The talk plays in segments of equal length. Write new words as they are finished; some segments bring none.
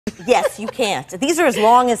Yes, you can't. These are as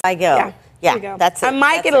long as I go. Yeah, that's it. I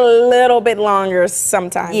might get a little bit longer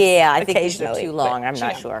sometimes. Yeah, I think these are too long. I'm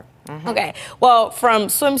not sure. Okay, well, from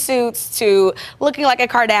swimsuits to looking like a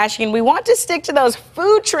Kardashian, we want to stick to those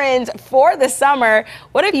food trends for the summer.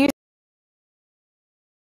 What have you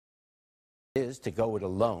is to go it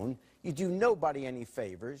alone? You do nobody any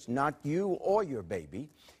favors, not you or your baby,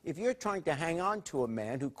 if you're trying to hang on to a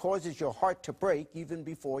man who causes your heart to break even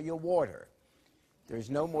before your water. There's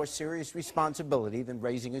no more serious responsibility than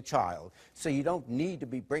raising a child, so you don't need to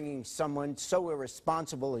be bringing someone so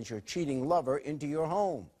irresponsible as your cheating lover into your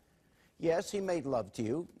home. Yes, he made love to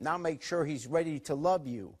you. Now make sure he's ready to love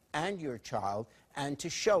you and your child and to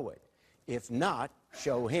show it. If not,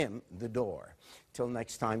 show him the door. Till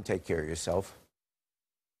next time, take care of yourself.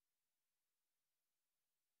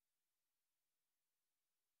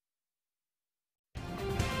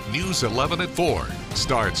 News 11 at 4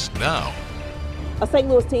 starts now. A St.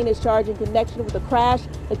 Louis teen is charged in connection with a crash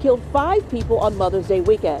that killed 5 people on Mother's Day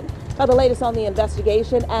weekend. Now the latest on the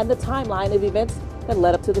investigation and the timeline of events that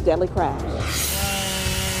led up to the deadly crash.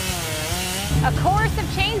 A chorus of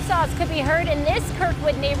chainsaws could be heard in this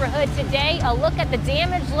Kirkwood neighborhood today. A look at the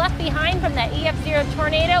damage left behind from that EF0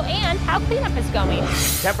 tornado and how cleanup is going.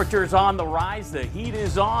 Temperatures on the rise, the heat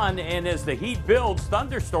is on, and as the heat builds,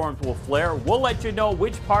 thunderstorms will flare. We'll let you know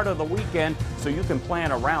which part of the weekend so you can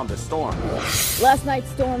plan around the storm. Last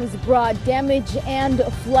night's storms brought damage and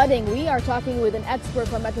flooding. We are talking with an expert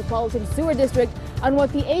from Metropolitan Sewer District on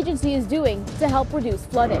what the agency is doing to help reduce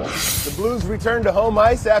flooding. The Blues returned to home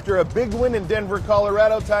ice after a big win in Denver,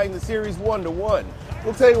 Colorado, tying the series 1-1.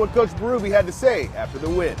 We'll tell you what Coach Berube had to say after the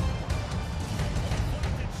win.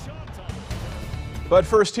 But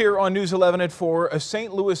first here on News 11 at 4, a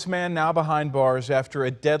St. Louis man now behind bars after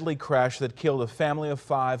a deadly crash that killed a family of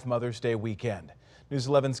 5 Mother's Day weekend. News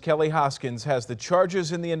 11's Kelly Hoskins has the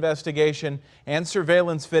charges in the investigation and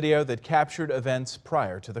surveillance video that captured events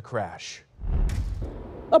prior to the crash.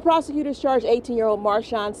 The prosecutors charged 18-year-old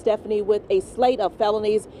Marshawn Stephanie with a slate of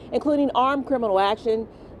felonies, including armed criminal action,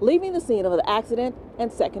 leaving the scene of the accident, and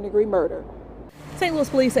second-degree murder. St. Louis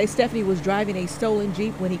police say Stephanie was driving a stolen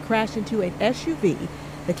Jeep when he crashed into an SUV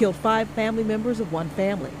that killed 5 family members of one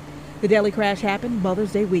family. The deadly crash happened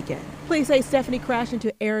Mother's Day weekend. Police say Stephanie crashed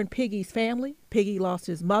into Aaron Piggy's family. Piggy lost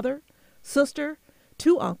his mother, sister,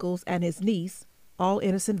 2 uncles, and his niece, all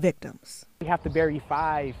innocent victims. We have to bury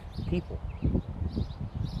 5 people.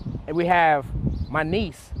 And we have my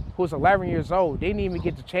niece, who's 11 years old. They didn't even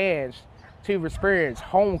get the chance to experience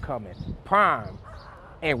homecoming, prom,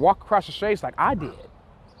 and walk across the streets like I did.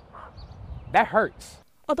 That hurts.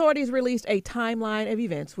 Authorities released a timeline of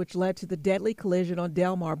events which led to the deadly collision on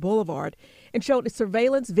Delmar Boulevard and showed a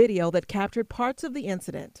surveillance video that captured parts of the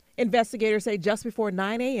incident. Investigators say just before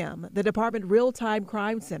 9 a.m., the Department Real-Time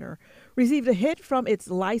Crime Center received a hit from its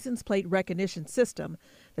license plate recognition system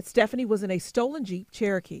that Stephanie was in a stolen Jeep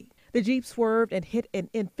Cherokee. The Jeep swerved and hit an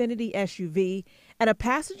Infiniti SUV, and a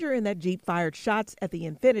passenger in that Jeep fired shots at the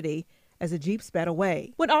Infiniti as the Jeep sped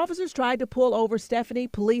away. When officers tried to pull over Stephanie,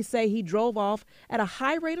 police say he drove off at a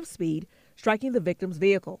high rate of speed, striking the victim's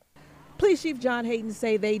vehicle. Police Chief John Hayden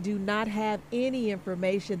say they do not have any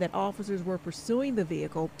information that officers were pursuing the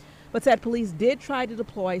vehicle, but said police did try to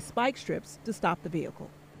deploy spike strips to stop the vehicle.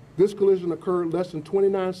 This collision occurred less than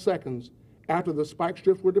 29 seconds after the spike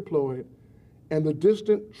strips were deployed, and the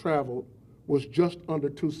distance traveled was just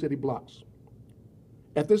under 2 city blocks.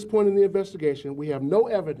 At this point in the investigation, we have no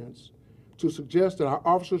evidence to suggest that our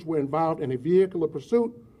officers were involved in a vehicular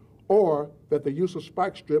pursuit or that the use of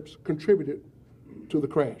spike strips contributed to the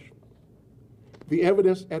crash. The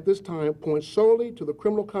evidence at this time points solely to the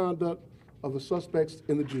criminal conduct of the suspects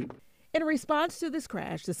in the Jeep. In response to this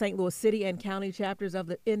crash, the St. Louis City and County chapters of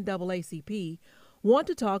the NAACP want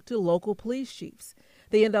to talk to local police chiefs.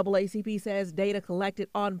 The NAACP says data collected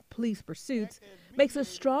on police pursuits makes a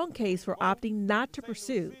strong case for opting not to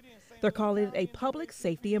pursue. They're calling it a public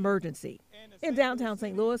safety emergency. In downtown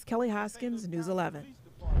St. Louis, Kelly Hoskins, News 11.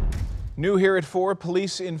 New here at 4,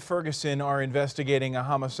 police in Ferguson are investigating a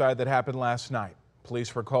homicide that happened last night.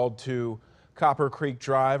 Police were called to Copper Creek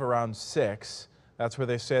Drive around 6. That's where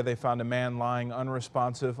they say they found a man lying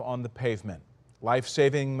unresponsive on the pavement.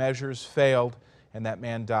 Life-saving measures failed, and that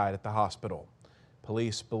man died at the hospital.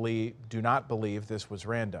 Police do not believe this was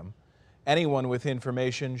random. Anyone with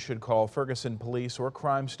information should call Ferguson Police or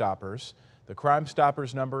Crime Stoppers. The Crime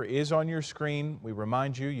Stoppers number is on your screen. We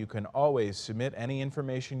remind you, you can always submit any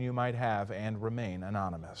information you might have and remain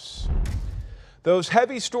anonymous. Those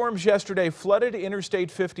heavy storms yesterday flooded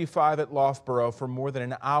Interstate 55 at Loughborough for more than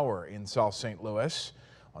an hour in South St. Louis.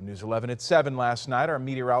 On News 11 at 7 last night, our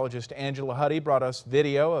meteorologist Angela Huddy brought us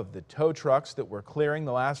video of the tow trucks that were clearing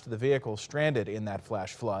the last of the vehicles stranded in that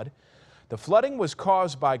flash flood. The flooding was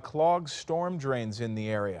caused by clogged storm drains in the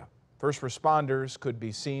area. First responders could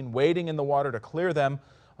be seen wading in the water to clear them,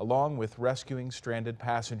 along with rescuing stranded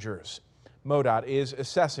passengers. MoDOT is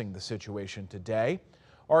assessing the situation today.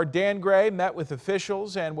 Our Dan Gray met with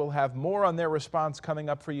officials, and we'll have more on their response coming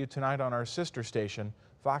up for you tonight on our sister station,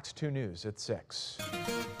 Fox 2 News at 6.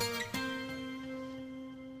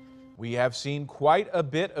 We have seen quite a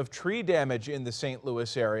bit of tree damage in the St.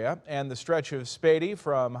 Louis area, and the stretch of Spady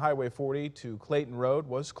from Highway 40 to Clayton Road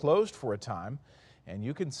was closed for a time, and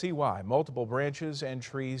you can see why. Multiple branches and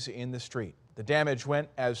trees in the street. The damage went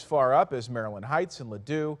as far up as Maryland Heights and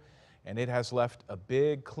Ladue, and it has left a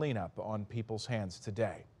big cleanup on people's hands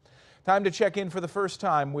today. Time to check in for the first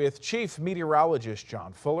time with Chief Meteorologist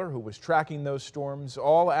John Fuller, who was tracking those storms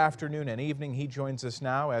all afternoon and evening. He joins us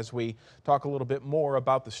now as we talk a little bit more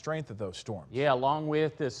about the strength of those storms. Yeah, along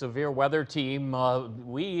with the severe weather team,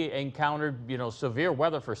 we encountered, severe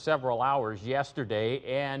weather for several hours yesterday,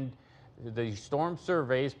 and the storm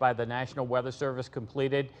surveys by the National Weather Service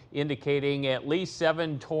completed, indicating at least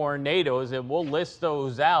 7 tornadoes, and we'll list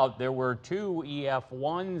those out. There were 2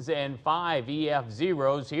 EF1s and 5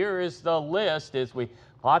 EF0s. Here is the list as we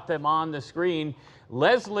plot them on the screen.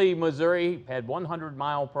 Leslie, Missouri had 100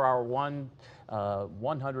 mile per hour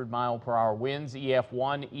 100 mile per hour winds,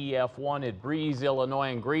 EF1 at Breeze,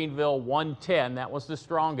 Illinois, and Greenville, 110. That was the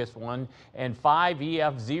strongest one, and 5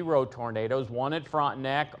 EF0 tornadoes, 1 at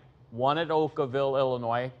Frontenac, 1 at Oakville,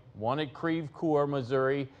 Illinois, 1 at Creve Coeur,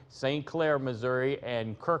 Missouri, St. Clair, Missouri,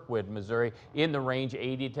 and Kirkwood, Missouri, in the range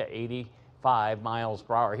 80 to 85 miles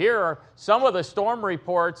per hour. Here are some of the storm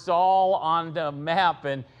reports all on the map,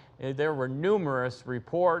 and there were numerous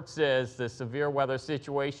reports as the severe weather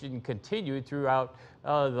situation continued throughout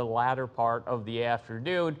the latter part of the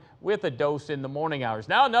afternoon, with a dose in the morning hours.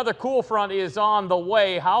 Now another cool front is on the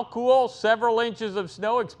way. How cool? Several inches of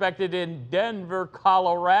snow expected in Denver,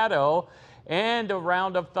 Colorado, and a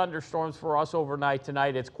round of thunderstorms for us overnight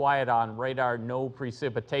tonight. It's quiet on radar, no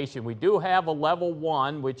precipitation. We do have a level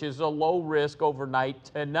 1, which is a low risk overnight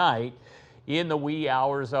tonight in the wee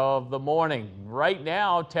hours of the morning. Right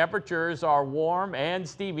now, temperatures are warm and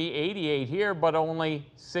steamy, 88 here, but only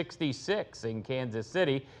 66 in Kansas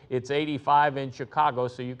City. It's 85 in Chicago,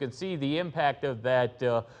 so you can see the impact of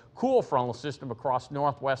that cool frontal system across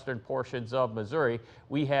northwestern portions of Missouri.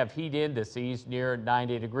 We have heat indices near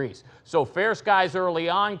 90 degrees. So fair skies early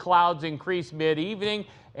on, clouds increase mid-evening,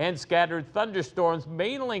 and scattered thunderstorms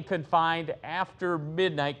mainly confined after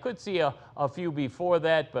midnight. Could see a few before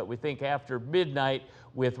that, but we think after midnight,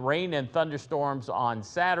 with rain and thunderstorms on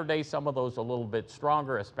Saturday, some of those a little bit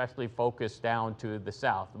stronger, especially focused down to the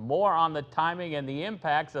south. More on the timing and the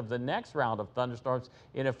impacts of the next round of thunderstorms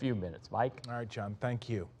in a few minutes. Mike? All right, John, thank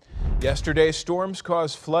you. Yesterday's storms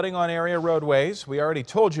caused flooding on area roadways. We already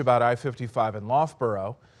told you about I-55 in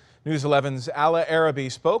Loughborough. News 11's Ala Arabi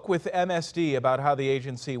spoke with MSD about how the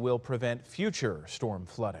agency will prevent future storm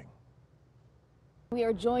flooding. We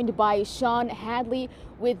are joined by Sean Hadley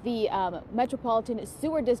with the Metropolitan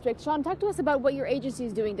Sewer District. Sean, talk to us about what your agency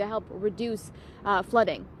is doing to help reduce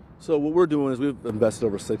flooding. So what we're doing is we've invested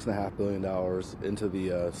over $6.5 billion into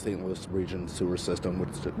the St. Louis region sewer system,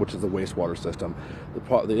 which is the wastewater system.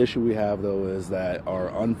 The issue we have, though, is that our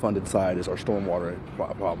unfunded side is our stormwater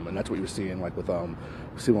problem, and that's what you're seeing, like with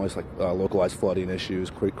localized flooding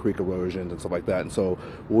issues, creek erosions, and stuff like that. And so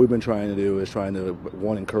what we've been trying to do is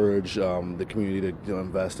one, encourage the community to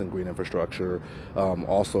invest in green infrastructure.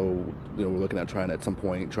 Also, we're looking at at some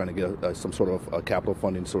point trying to get some sort of a capital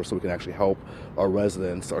funding source so we can actually help our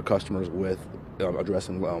residents, our customers, with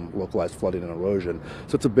addressing localized flooding and erosion.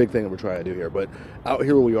 So it's a big thing that we're trying to do here. But out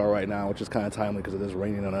here where we are right now, which is kind of timely because it is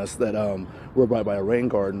raining on us, that we're right by a rain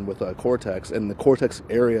garden with Cortex, and the Cortex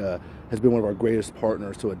area has been one of our greatest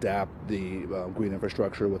partners to adapt the green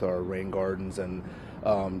infrastructure with our rain gardens, and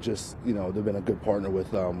they've been a good partner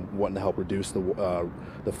with wanting to help reduce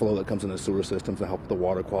the flow that comes into the sewer systems and help with the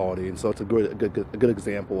water quality. And so it's a good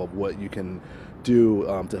example of what you can do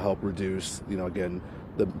to help reduce, again,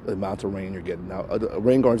 the amount of rain you're getting. Now, a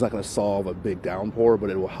rain garden's not going to solve a big downpour, but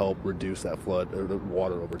it will help reduce that flood or the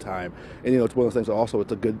water over time. And it's one of those things. Also,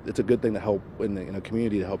 it's a good thing to help in the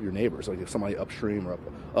community, to help your neighbors. Like if somebody upstream or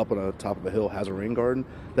up on the top of a hill has a rain garden,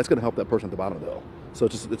 that's going to help that person at the bottom of the hill. So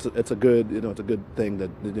it's a good thing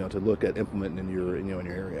that to look at implementing in your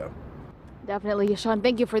area. Definitely. Sean,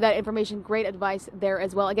 thank you for that information. Great advice there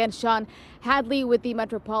as well. Again, Sean Hadley with the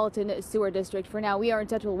Metropolitan Sewer District. For now, we are in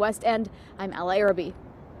Central West End. I'm Ala Arabi.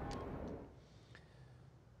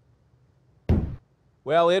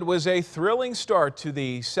 Well, it was a thrilling start to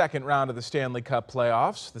the second round of the Stanley Cup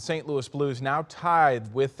playoffs. The St. Louis Blues now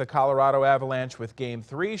tied with the Colorado Avalanche, with Game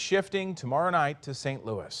 3 shifting tomorrow night to St.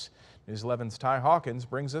 Louis. News 11's Ty Hawkins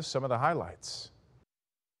brings us some of the highlights.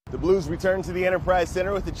 The Blues return to the Enterprise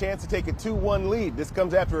Center with a chance to take a 2-1 lead. This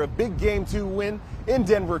comes after a big Game 2 win in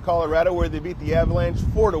Denver, Colorado, where they beat the Avalanche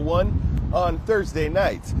 4-1 on Thursday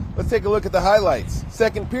night. Let's take a look at the highlights.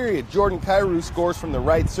 Second period, Jordan Kyrou scores from the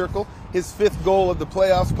right circle. His 5th goal of the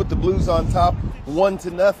playoffs put the Blues on top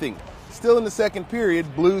 1-0. Still in the second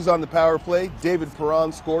period, Blues on the power play. David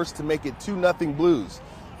Perron scores to make it 2-0 Blues.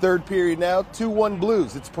 Third period now, 2-1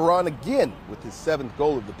 Blues. It's Perron again with his 7th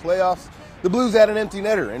goal of the playoffs. The Blues add an empty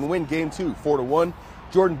netter and win Game 2 4-1.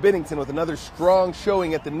 Jordan Binnington with another strong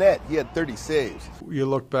showing at the net. He had 30 saves. You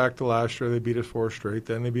look back to last year, they beat us 4 straight.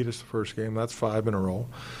 Then they beat us the first game. That's 5 in a row.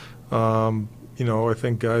 I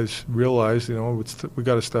think guys realize, we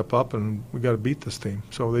got to step up and we got to beat this team.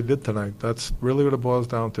 So they did tonight. That's really what it boils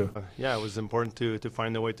down to. Yeah, it was important to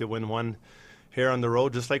find a way to win one here on the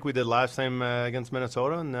road, just like we did last time against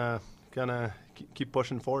Minnesota, and kind of keep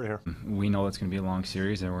pushing forward here. We know it's going to be a long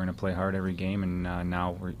series, and we're going to play hard every game, and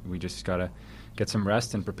now we just got to get some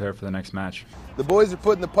rest and prepare for the next match. The boys are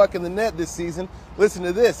putting the puck in the net this season. Listen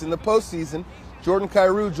to this. In the postseason, Jordan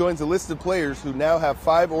Kyrou joins a list of players who now have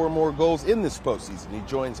 5 or more goals in this postseason. He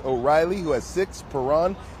joins O'Reilly, who has 6,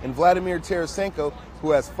 Perron, and Vladimir Tarasenko,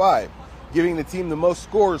 who has 5, giving the team the most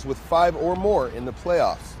scores with 5 or more in the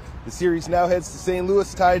playoffs. The series now heads to St.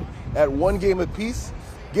 Louis, tied at 1 game apiece.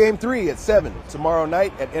 Game 3 at 7 tomorrow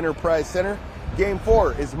night at Enterprise Center. Game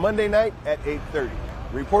 4 is Monday night at 8:30.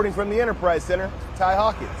 Reporting from the Enterprise Center, Ty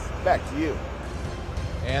Hawkins, back to you.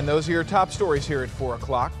 And those are your top stories here at 4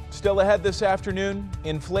 o'clock. Still ahead this afternoon,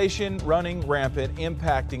 inflation running rampant,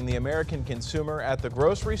 impacting the American consumer at the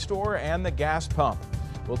grocery store and the gas pump.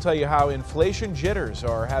 We'll tell you how inflation jitters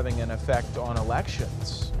are having an effect on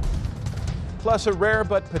elections. Plus, a rare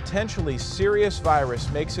but potentially serious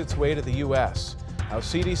virus makes its way to the U.S. How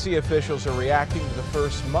CDC officials are reacting to the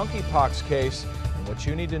first monkeypox case and what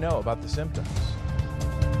you need to know about the symptoms.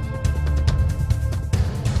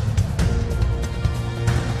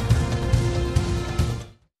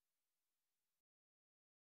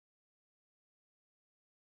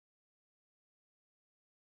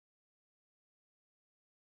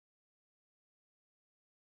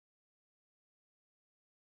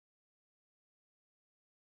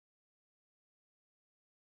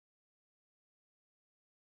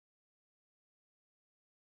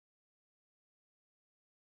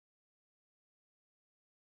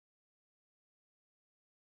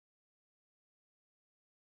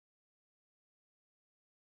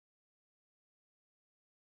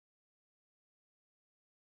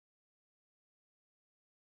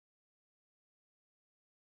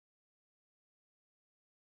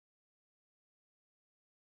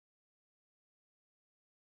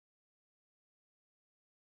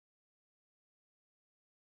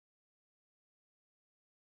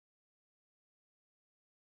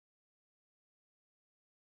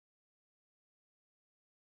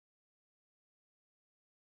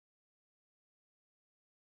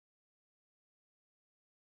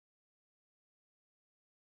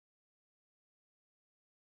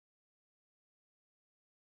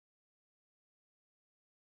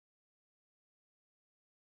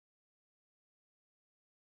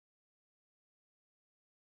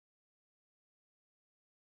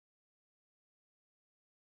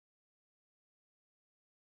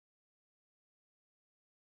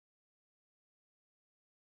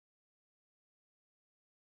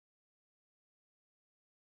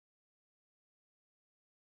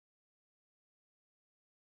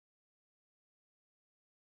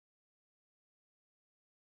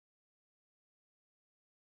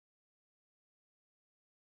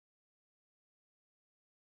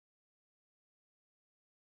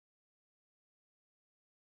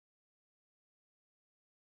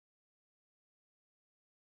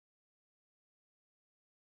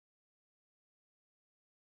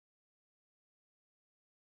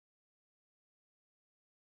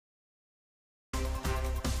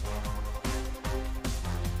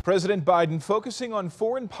 President Biden focusing on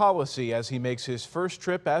foreign policy as he makes his first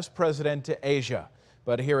trip as president to Asia.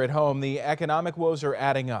 But here at home, the economic woes are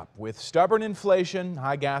adding up, with stubborn inflation,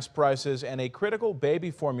 high gas prices, and a critical baby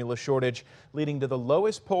formula shortage leading to the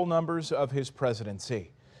lowest poll numbers of his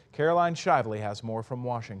presidency. Caroline Shively has more from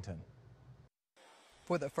Washington.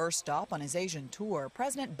 For the first stop on his Asian tour,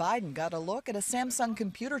 President Biden got a look at a Samsung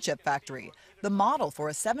computer chip factory, the model for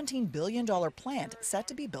a $17 billion plant set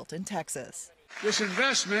to be built in Texas. This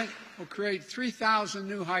investment will create 3,000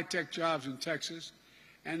 new high-tech jobs in Texas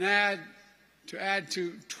and add to add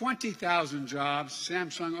to 20,000 jobs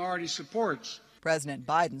Samsung already supports. President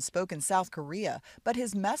Biden spoke in South Korea, but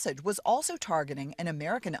his message was also targeting an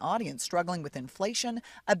American audience struggling with inflation,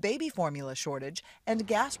 a baby formula shortage, and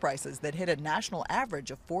gas prices that hit a national average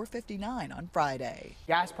of $4.59 on Friday.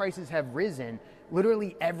 Gas prices have risen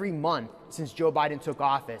literally every month since Joe Biden took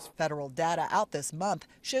office. Federal data out this month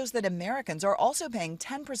shows that Americans are also paying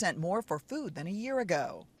 10% more for food than a year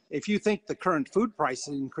ago. If you think the current food price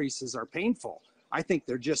increases are painful, I think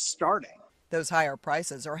they're just starting. Those higher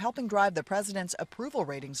prices are helping drive the president's approval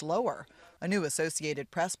ratings lower. A new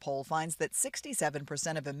Associated Press poll finds that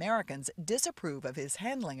 67% of Americans disapprove of his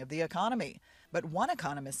handling of the economy. But one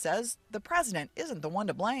economist says the president isn't the one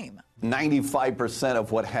to blame. 95%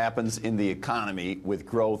 of what happens in the economy with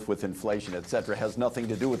growth, with inflation, et cetera, has nothing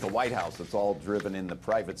to do with the White House. It's all driven in the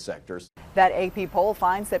private sectors. That AP poll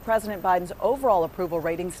finds that President Biden's overall approval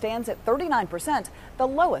rating stands at 39%, the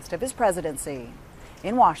lowest of his presidency.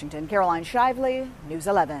 In Washington, Caroline Shively, News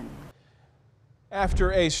 11.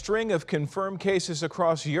 After a string of confirmed cases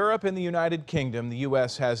across Europe and the United Kingdom, the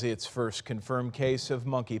U.S. has its first confirmed case of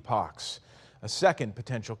monkeypox. A second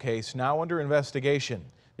potential case now under investigation.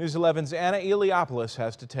 News 11's Anna Eliopoulos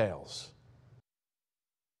has details.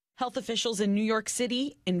 Health officials in New York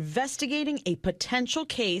City investigating a potential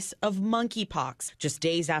case of monkeypox, just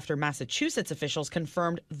days after Massachusetts officials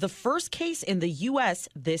confirmed the first case in the U.S.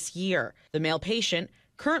 this year. The male patient,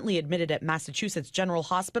 currently admitted at Massachusetts General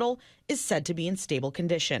Hospital, is said to be in stable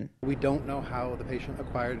condition. We don't know how the patient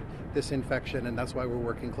acquired this infection, and that's why we're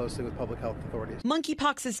working closely with public health authorities.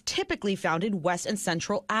 Monkeypox is typically found in West and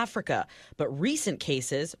Central Africa, but recent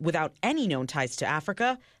cases, without any known ties to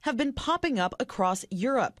Africa, have been popping up across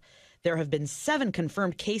Europe. There have been 7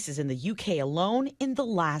 confirmed cases in the UK alone in the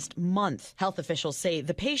last month. Health officials say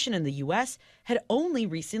the patient in the US had only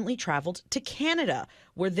recently traveled to Canada,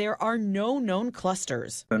 where there are no known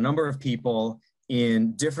clusters. A number of people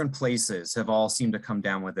in different places have all seemed to come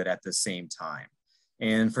down with it at the same time.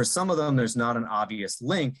 And for some of them, there's not an obvious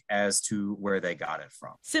link as to where they got it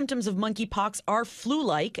from. Symptoms of monkeypox are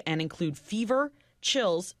flu-like and include fever,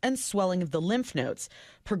 chills, and swelling of the lymph nodes,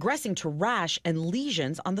 progressing to rash and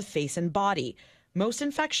lesions on the face and body. Most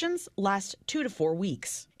infections last 2 to 4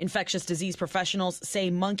 weeks. Infectious disease professionals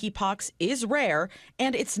say monkeypox is rare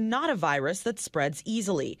and it's not a virus that spreads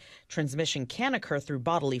easily. Transmission can occur through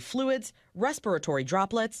bodily fluids, respiratory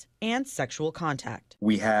droplets, and sexual contact.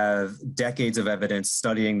 We have decades of evidence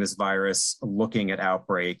studying this virus, looking at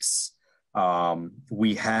outbreaks.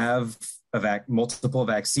 We have multiple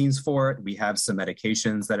vaccines for it. We have some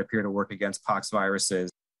medications that appear to work against pox viruses.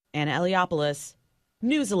 Anna Eliopoulos,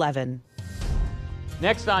 News 11.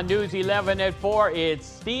 Next on News 11 at 4, it's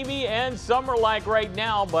steamy and summer-like right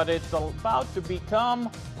now, but it's about to become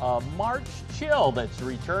a March chill that's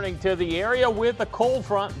returning to the area with a cold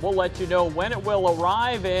front. We'll let you know when it will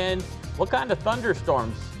arrive and what kind of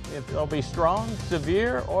thunderstorms, if they'll be strong,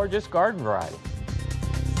 severe, or just garden variety.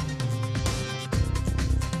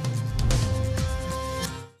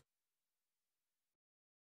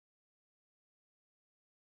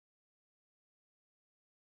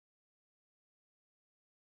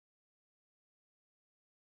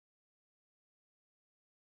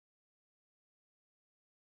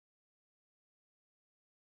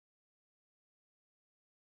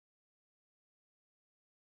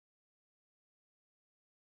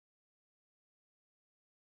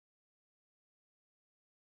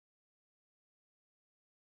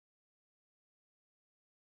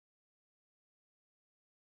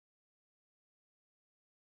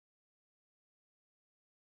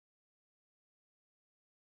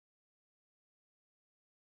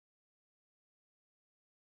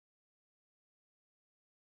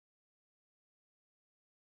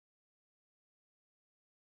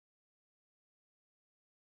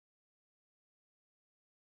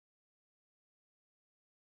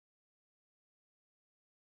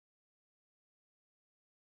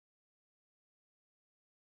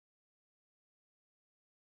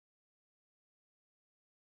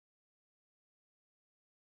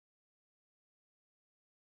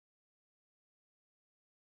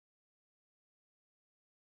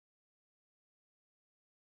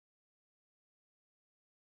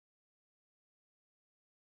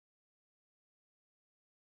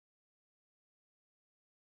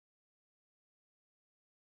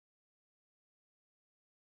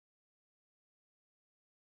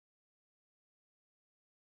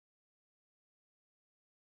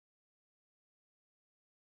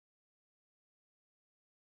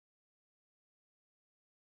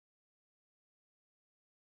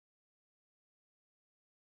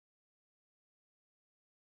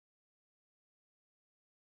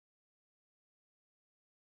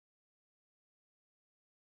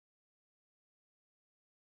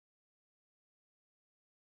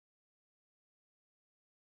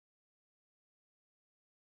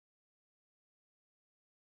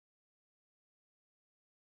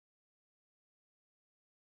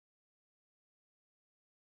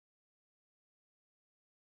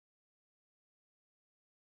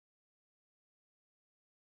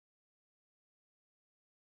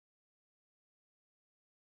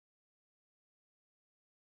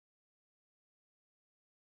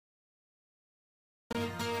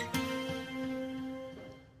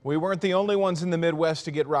 We weren't the only ones in the Midwest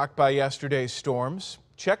to get rocked by yesterday's storms.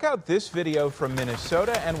 Check out this video from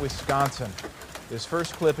Minnesota and Wisconsin. This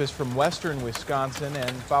first clip is from western Wisconsin and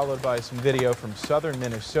followed by some video from southern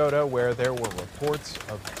Minnesota where there were reports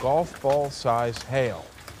of golf ball size hail.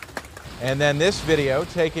 And then this video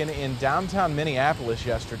taken in downtown Minneapolis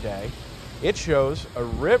yesterday. It shows a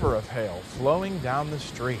river of hail flowing down the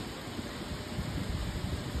street.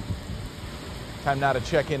 Time now to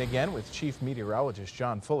check in again with Chief Meteorologist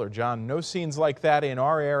John Fuller. John, no scenes like that in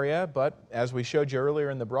our area, but as we showed you earlier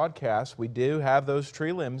in the broadcast, we do have those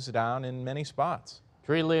tree limbs down in many spots.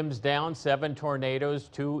 Tree limbs down, 7 tornadoes,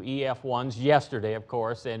 2 EF1s yesterday, of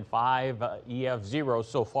course, and 5 EF0s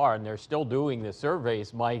so far, and they're still doing the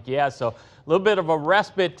surveys, Mike. Yeah, so a little bit of a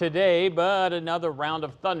respite today, but another round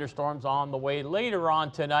of thunderstorms on the way later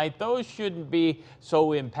on tonight. Those shouldn't be so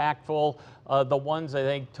impactful. The ones I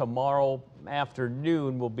think tomorrow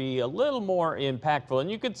afternoon will be a little more impactful, and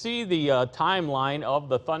you can see the timeline of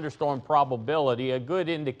the thunderstorm probability, a good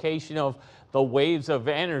indication of the waves of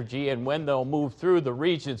energy and when they'll move through the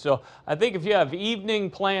region. So I think if you have evening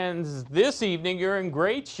plans this evening, you're in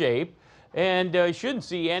great shape and shouldn't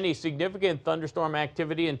see any significant thunderstorm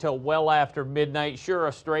activity until well after midnight. Sure,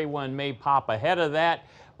 a stray one may pop ahead of that,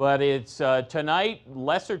 but it's tonight,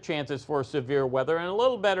 lesser chances for severe weather and a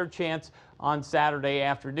little better chance on Saturday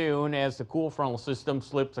afternoon as the cool frontal system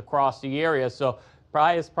slips across the area. So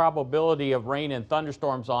highest probability of rain and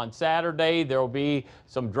thunderstorms on Saturday. There will be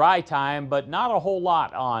some dry time, but not a whole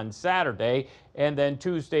lot on Saturday. And then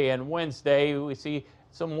Tuesday and Wednesday, we see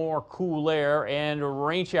some more cool air and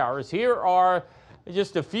rain showers. Here are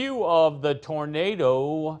just a few of the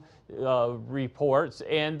tornado reports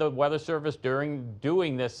and the Weather Service during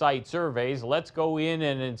doing the site surveys. Let's go in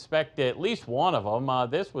and inspect at least one of them.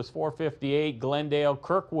 This was 458 Glendale,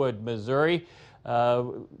 Kirkwood, Missouri.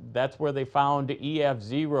 That's where they found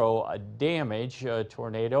EF0 damage,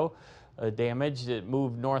 tornado damage that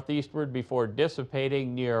moved northeastward before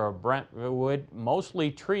dissipating near Brentwood.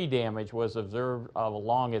 Mostly tree damage was observed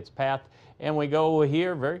along its path. And we go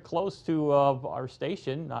here very close to our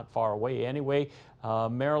station, not far away anyway,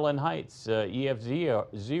 Maryland Heights,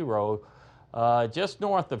 EF0, just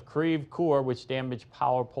north of Creve Coeur, which damaged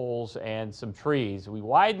power poles and some trees. We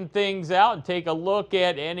widen things out and take a look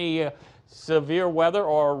at any severe weather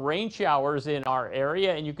or rain showers in our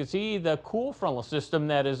area, and you can see the cool frontal system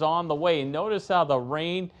that is on the way. Notice how the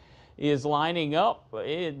rain is lining up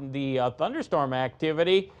in the thunderstorm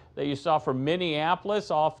activity that you saw from Minneapolis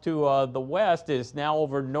off to the west is now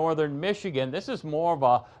over northern Michigan. This is more of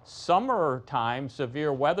a summertime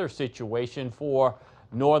severe weather situation for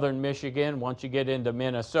northern Michigan once you get into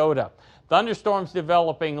Minnesota. Thunderstorms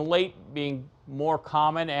developing late, being more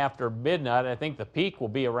common after midnight. I think the peak will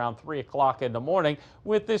be around 3 o'clock in the morning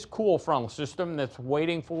with this cool frontal system that's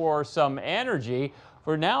waiting for some energy.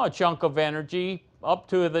 For now, a chunk of energy up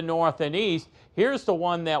to the north and east. Here's the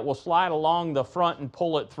one that will slide along the front and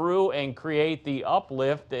pull it through and create the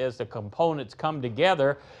uplift as the components come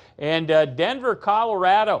together. And Denver,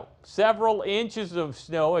 Colorado, several inches of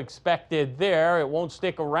snow expected there. It won't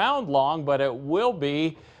stick around long, but it will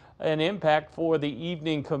be an impact for the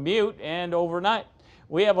evening commute and overnight.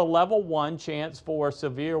 We have a level 1 chance for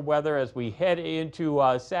severe weather as we head into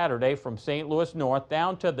Saturday from St. Louis north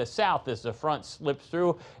down to the south as the front slips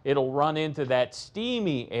through. It'll run into that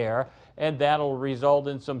steamy air, and that'll result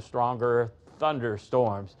in some stronger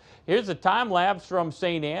thunderstorms. Here's a time lapse from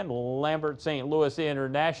St. Anne, Lambert, St. Louis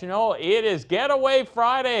International. It is Getaway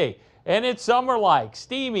Friday, and it's summer-like,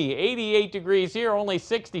 steamy, 88 degrees here, only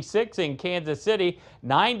 66 in Kansas City,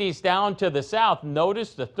 90s down to the south.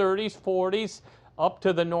 Notice the 30s, 40s up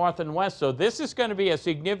to the north and west. So this is going to be a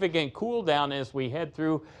significant cool down as we head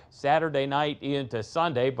through Saturday night into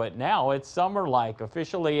Sunday, but now it's summer-like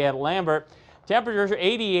officially at Lambert. Temperature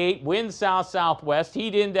 88, wind south-southwest,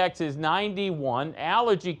 heat index is 91.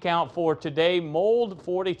 Allergy count for today, mold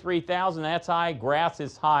 43,000, that's high, grass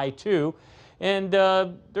is high too. And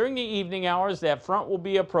during the evening hours, that front will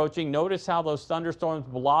be approaching. Notice how those thunderstorms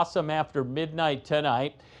blossom after midnight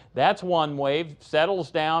tonight. That's one wave,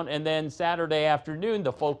 settles down, and then Saturday afternoon,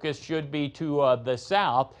 the focus should be to the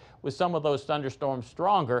south with some of those thunderstorms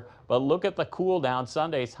stronger. But look at the cool down.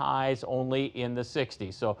 Sunday's highs only in the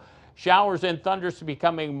 60s. So showers and thunders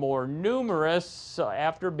becoming more numerous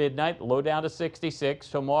after midnight, low down to 66.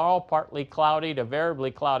 Tomorrow, partly cloudy to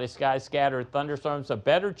variably cloudy skies, scattered thunderstorms, a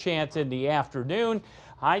better chance in the afternoon.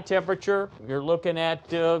 High temperature, you're looking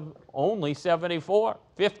at only 74,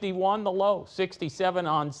 51 the low, 67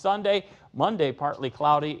 on Sunday. Monday, partly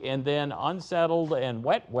cloudy, and then unsettled and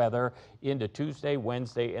wet weather into Tuesday,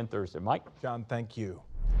 Wednesday, and Thursday. Mike? John, thank you.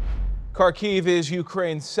 Kharkiv is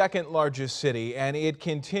Ukraine's second largest city, and it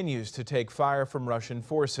continues to take fire from Russian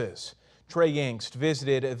forces. Trey Yingst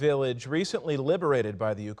visited a village recently liberated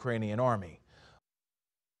by the Ukrainian army.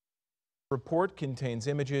 The report contains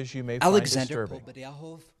images you may find disturbing.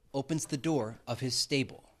 Alexander opens the door of his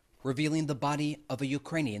stable, revealing the body of a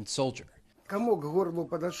Ukrainian soldier.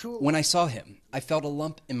 When I saw him, I felt a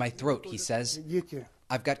lump in my throat, he says.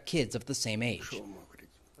 I've got kids of the same age.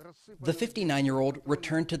 The 59-year-old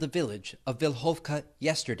returned to the village of Vilhovka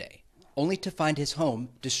yesterday, only to find his home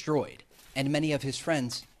destroyed and many of his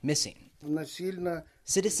friends missing.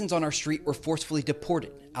 Citizens on our street were forcefully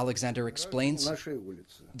deported, Alexander explains.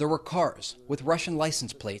 There were cars with Russian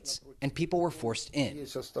license plates and people were forced in.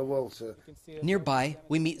 Nearby,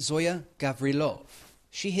 we meet Zoya Gavrilov.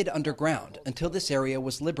 She hid underground until this area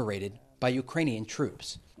was liberated by Ukrainian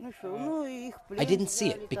troops. I didn't see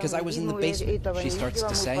it because I was in the basement, she starts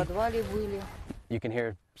to say. You can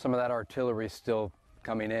hear some of that artillery still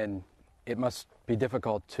coming in. It must be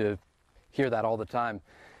difficult to hear that all the time.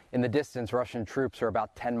 In the distance, Russian troops are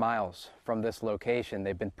about 10 miles from this location.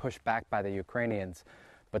 They've been pushed back by the Ukrainians,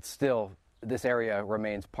 but still, this area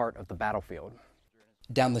remains part of the battlefield.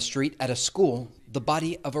 Down the street at a school, the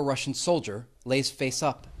body of a Russian soldier lays face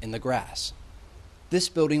up in the grass. This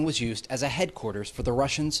building was used as a headquarters for the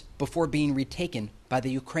Russians before being retaken by the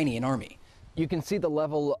Ukrainian army. You can see the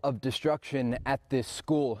level of destruction at this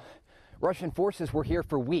school. Russian forces were here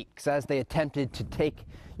for weeks as they attempted to take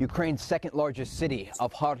Ukraine's second largest city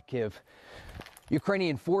of Kharkiv.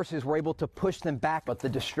 Ukrainian forces were able to push them back, but the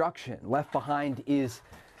destruction left behind is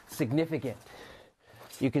significant.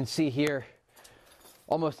 You can see here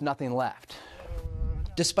almost nothing left.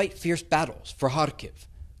 Despite fierce battles for Kharkiv,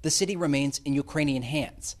 the city remains in Ukrainian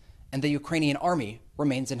hands, and the Ukrainian army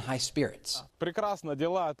remains in high spirits.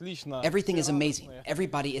 Everything is amazing.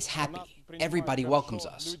 Everybody is happy. Everybody welcomes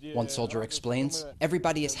us, one soldier explains.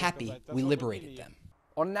 Everybody is happy we liberated them.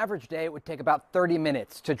 On an average day, it would take about 30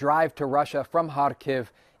 minutes to drive to Russia from Kharkiv.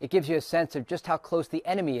 It gives you a sense of just how close the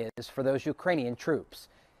enemy is for those Ukrainian troops.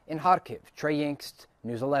 In Kharkiv, Trey Yingst,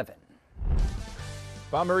 News 11.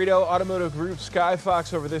 Bommarito Automotive Group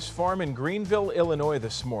Skyfox over this farm in Greenville, Illinois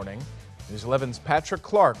this morning. News 11's Patrick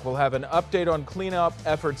Clark will have an update on cleanup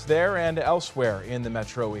efforts there and elsewhere in the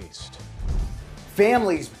Metro East.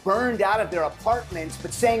 Families burned out of their apartments,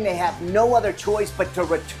 but saying they have no other choice but to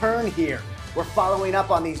return here. We're following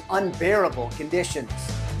up on these unbearable conditions.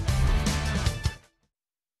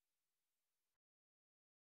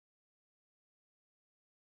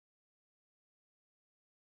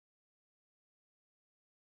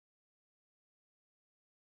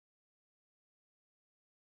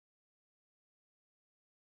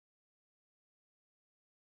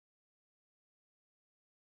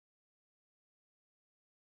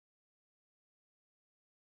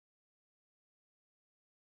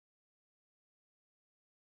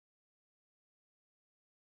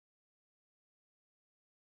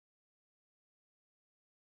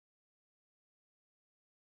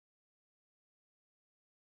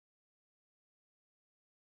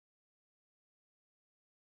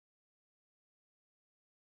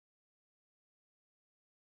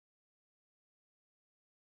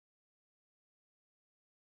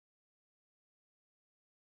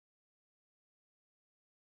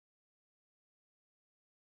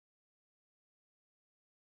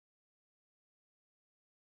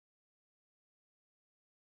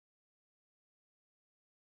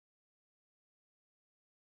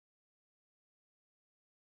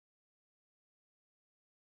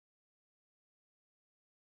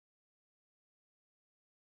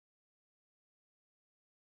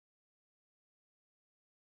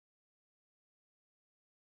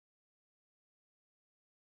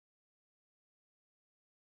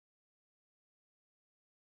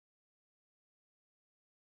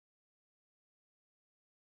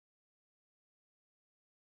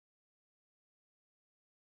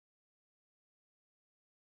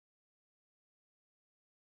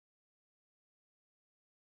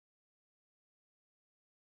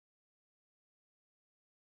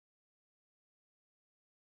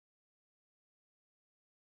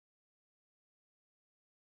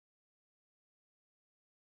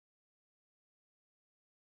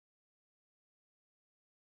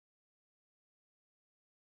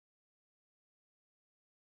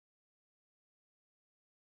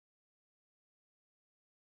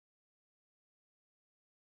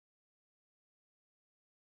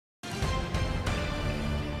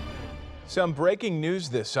 Some breaking news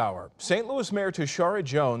this hour. St. Louis Mayor Tishaura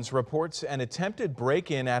Jones reports an attempted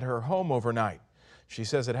break-in at her home overnight. She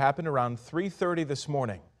says it happened around 3:30 this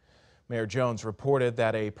morning. Mayor Jones reported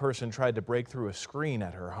that a person tried to break through a screen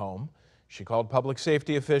at her home. She called public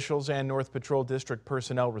safety officials, and North Patrol District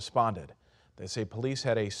personnel responded. They say police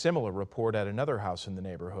had a similar report at another house in the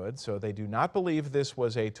neighborhood, so they do not believe this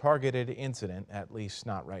was a targeted incident, at least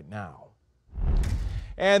not right now.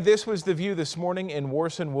 And this was the view this morning in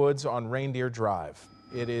Warson Woods on Reindeer Drive.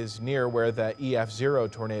 It is near where the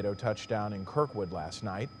EF0 tornado touched down in Kirkwood last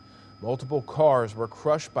night. Multiple cars were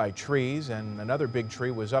crushed by trees, and another big tree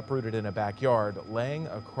was uprooted in a backyard, laying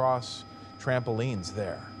across trampolines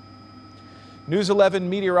there. News 11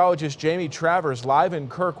 meteorologist Jamie Travers live in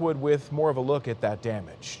Kirkwood with more of a look at that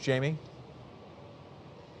damage. Jamie?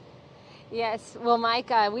 Yes, well, Mike,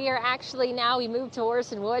 we moved to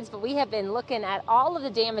Warson Woods, but we have been looking at all of the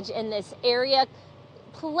damage in this area.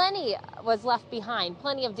 Plenty was left behind.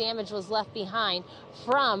 Plenty of damage was left behind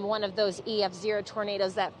from one of those EF0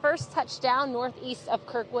 tornadoes that first touched down northeast of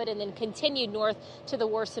Kirkwood and then continued north to the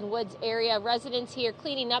Warson Woods area. Residents here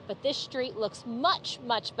cleaning up, but this street looks much,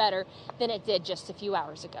 much better than it did just a few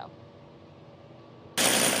hours ago. The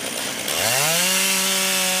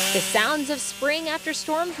sounds of spring after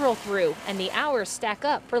storms roll through, and the hours stack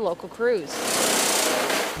up for local crews.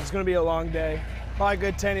 It's going to be a long day, probably a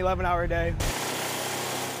good 10, 11-hour day.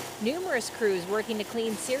 Numerous crews working to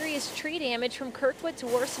clean serious tree damage from Kirkwood to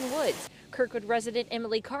Warson Woods. Kirkwood resident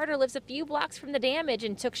Emily Carter lives a few blocks from the damage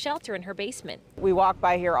and took shelter in her basement. We walk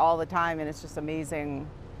by here all the time, and it's just amazing,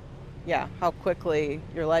 how quickly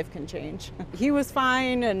your life can change. He was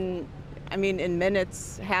fine, and in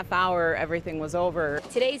minutes, half hour, everything was over.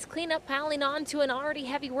 Today's cleanup piling on to an already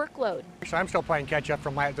heavy workload. So I'm still playing catch up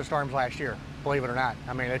from the storms last year, believe it or not.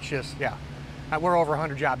 It's just, we're over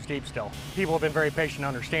 100 jobs deep still. People have been very patient and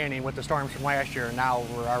understanding with the storms from last year, and now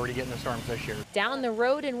we're already getting the storms this year. Down the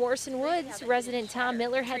road in Warson Woods, resident Tom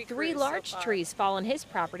Miller had 3 large trees fall on his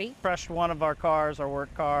property. Crushed one of our cars, our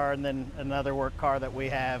work car, and then another work car that we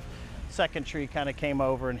have. Second tree kind of came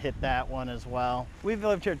over and hit that one as well. We've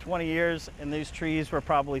lived here 20 years, and these trees were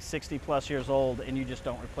probably 60+ years old, and you just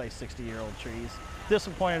don't replace 60-year-old trees.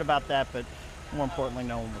 Disappointed about that, but more importantly,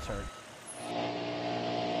 no one was hurt.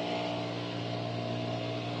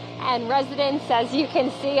 And residents, as you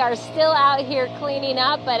can see, are still out here cleaning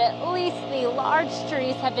up, but at least the large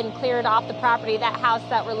trees have been cleared off the property. That house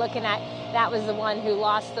that we're looking at, that was the one who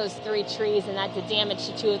lost those 3 trees, and that did damage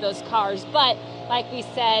to 2 of those cars. But like we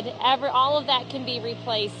said, all of that can be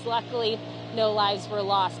replaced. Luckily, no lives were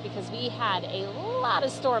lost because we had a lot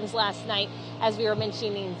of storms last night. As we were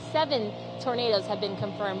mentioning, 7 tornadoes have been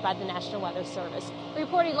confirmed by the National Weather Service.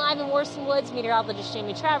 Reporting live in Warson Woods, meteorologist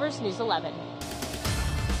Jamie Travers, News 11.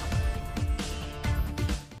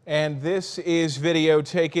 And this is video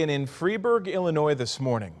taken in Freeburg, Illinois this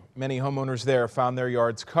morning. Many homeowners there found their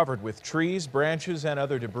yards covered with trees, branches, and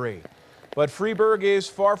other debris. But Freeburg is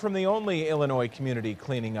far from the only Illinois community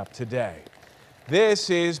cleaning up today. This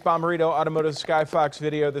is Bommarito Automotive Skyfox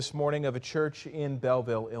video this morning of a church in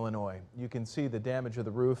Belleville, Illinois. You can see the damage of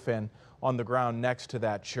the roof and on the ground next to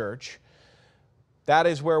that church. That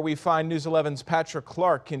is where we find News 11's Patrick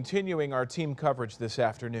Clark continuing our team coverage this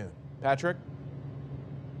afternoon. Patrick?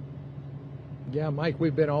 Yeah, Mike,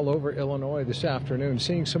 we've been all over Illinois this afternoon,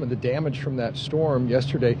 seeing some of the damage from that storm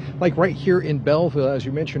yesterday. Like right here in Belleville, as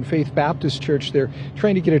you mentioned, Faith Baptist Church, they're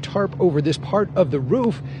trying to get a tarp over this part of the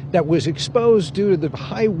roof that was exposed due to the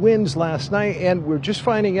high winds last night. And we're just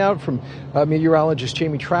finding out from meteorologist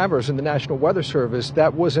Jamie Travers in the National Weather Service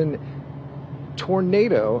that was an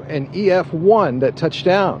tornado, an EF1 that touched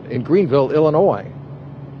down in Greenville, Illinois.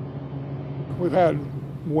 We've had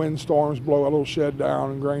windstorms blow a little shed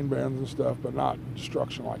down and grain bins and stuff, but not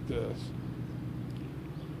destruction like this.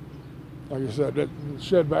 Like I said, that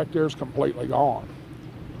shed back there is completely gone.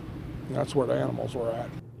 And that's where the animals were at.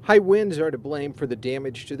 High winds are to blame for the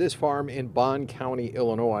damage to this farm in Bond County,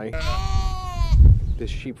 Illinois.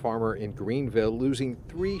 This sheep farmer in Greenville losing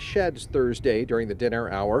 3 sheds Thursday during the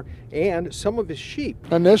dinner hour and some of his sheep.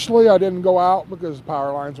 Initially, I didn't go out because the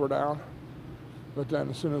power lines were down. But then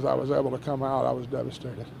as soon as I was able to come out, I was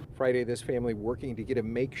devastated. Friday, this family working to get a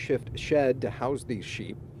makeshift shed to house these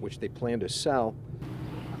sheep, which they plan to sell.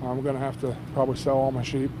 I'm going to have to probably sell all my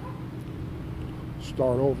sheep,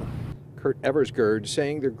 start over. Kurt Eversgerd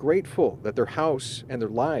saying they're grateful that their house and their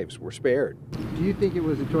lives were spared. Do you think it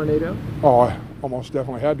was a tornado? Oh, it almost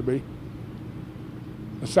definitely had to be.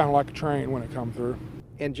 It sounded like a train when it come through.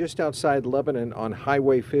 And just outside Lebanon on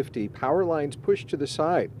Highway 50, power lines pushed to the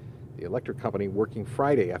side. The electric company working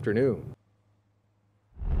Friday afternoon.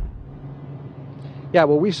 Yeah,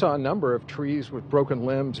 well, we saw a number of trees with broken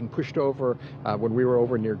limbs and pushed over when we were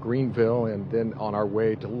over near Greenville, and then on our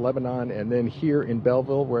way to Lebanon, and then here in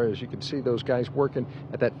Belleville, where, as you can see, those guys working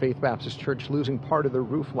at that Faith Baptist Church losing part of their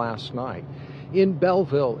roof last night. In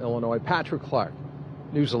Belleville, Illinois, Patrick Clark,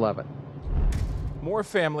 News 11. More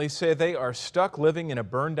families say they are stuck living in a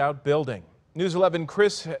burned-out building. News 11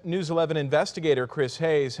 investigator Chris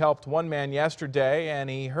Hayes helped one man yesterday, and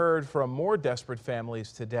he heard from more desperate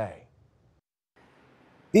families today.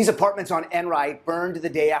 These apartments on Enright burned the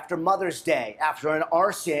day after Mother's Day after an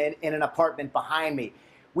arson in an apartment behind me.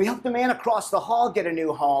 We helped a man across the hall get a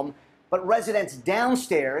new home, but residents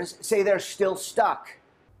downstairs say they're still stuck.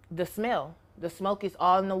 The smell. The smoke is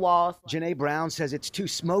all in the walls. Janae Brown says it's too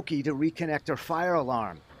smoky to reconnect her fire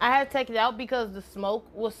alarm. I had to take it out because the smoke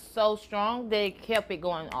was so strong they kept it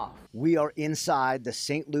going off. We are inside the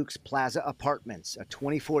St. Luke's Plaza Apartments, a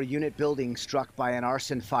 24-unit building struck by an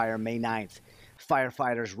arson fire May 9th.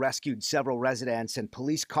 Firefighters rescued several residents, and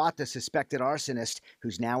police caught the suspected arsonist,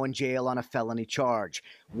 who's now in jail on a felony charge.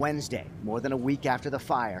 Wednesday, more than a week after the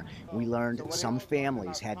fire, we learned some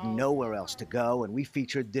families had nowhere else to go, and we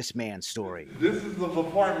featured this man's story. This is the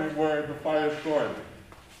apartment where the fire started.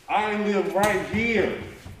 I live right here,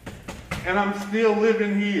 and I'm still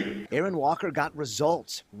living here. Aaron Walker got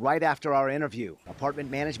results right after our interview.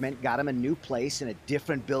 Apartment management got him a new place in a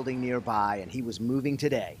different building nearby, and he was moving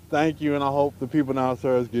today. Thank you, and I hope the people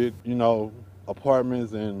downstairs get,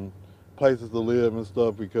 apartments and places to live and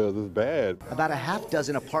stuff, because it's bad. About a half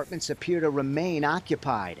dozen apartments appear to remain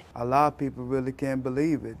occupied. A lot of people really can't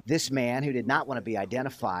believe it. This man, who did not want to be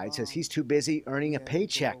identified, says he's too busy earning a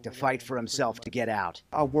paycheck to fight for himself to get out.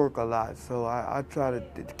 I work a lot, so I try to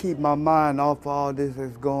keep my mind off all this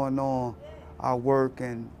that's going on. I work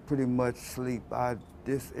and pretty much sleep.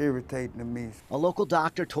 This irritating to me. A local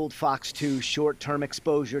doctor told Fox 2 short-term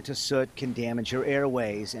exposure to soot can damage your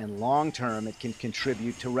airways, and long-term it can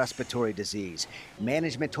contribute to respiratory disease.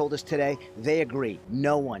 Management told us today they agree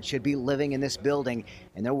no one should be living in this building,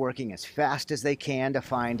 and they're working as fast as they can to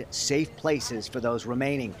find safe places for those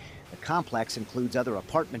remaining. The complex includes other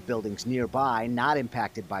apartment buildings nearby not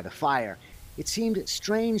impacted by the fire. It seemed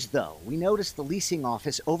strange, though. We noticed the leasing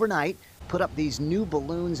office overnight put up these new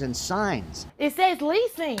balloons and signs. It says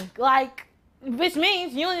leasing, which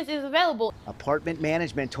means units is available. Apartment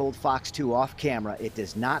management told Fox 2 off camera it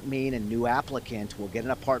does not mean a new applicant will get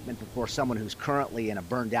an apartment before someone who's currently in a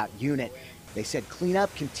burned out unit. They said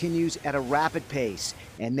cleanup continues at a rapid pace,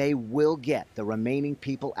 and they will get the remaining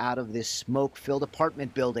people out of this smoke-filled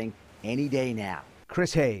apartment building any day now.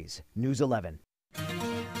 Chris Hayes, News 11.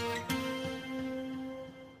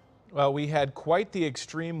 Well, we had quite the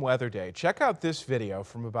extreme weather day. Check out this video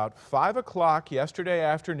from about 5 o'clock yesterday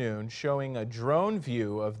afternoon showing a drone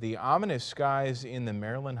view of the ominous skies in the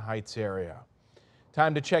Maryland Heights area.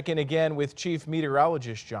 Time to check in again with Chief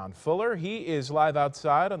Meteorologist John Fuller. He is live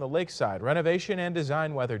outside on the Lakeside Renovation and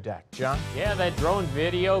Design Weather Deck. John? Yeah, that drone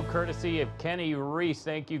video courtesy of Kenny Reese.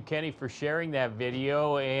 Thank you, Kenny, for sharing that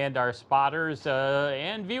video, and our spotters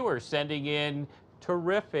and viewers sending in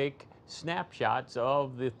terrific snapshots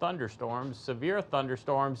of the thunderstorms, severe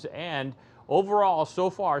thunderstorms, and overall so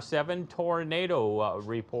far 7 tornado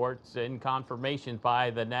reports and confirmation by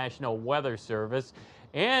the National Weather Service.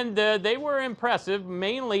 And they were impressive,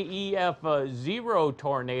 mainly EF0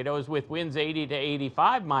 tornadoes with winds 80 to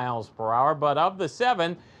 85 miles per hour. But of the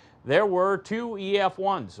 7, there were 2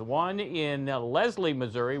 EF1s, one in Leslie,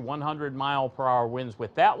 Missouri, 100 mile per hour winds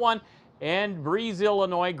with that one. And Breeze,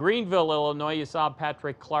 Illinois, Greenville, Illinois, you saw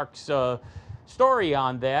Patrick Clark's story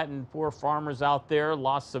on that, and poor farmers out there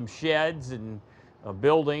lost some sheds and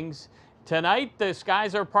buildings. Tonight, the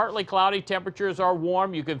skies are partly cloudy, temperatures are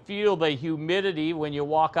warm. You can feel the humidity when you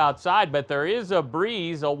walk outside, but there is a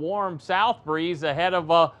breeze, a warm south breeze ahead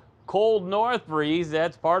of a cold north breeze.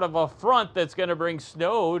 That's part of a front that's going to bring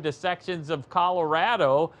snow to sections of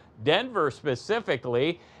Colorado, Denver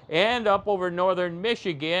specifically. And up over northern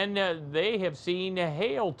Michigan, they have seen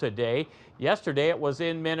hail today. Yesterday it was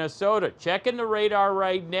in Minnesota. Checking the radar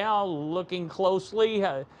right now, looking closely.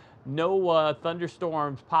 No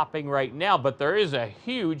thunderstorms popping right now, but there is a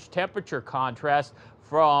huge temperature contrast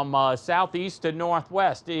from southeast to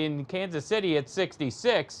northwest. In Kansas City, it's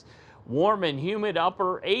 66. Warm and humid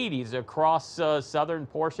upper 80s across southern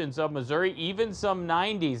portions of Missouri, even some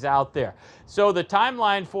 90s out there. So the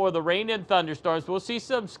timeline for the rain and thunderstorms, we'll see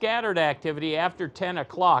some scattered activity after 10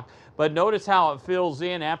 o'clock, but notice how it fills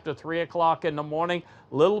in after 3 o'clock in the morning.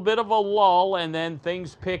 A little bit of a lull, and then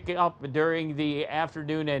things pick up during the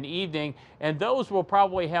afternoon and evening, and those will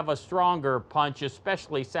probably have a stronger punch,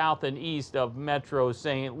 especially south and east of Metro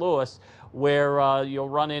St. Louis. where you'll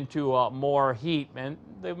run into more heat. And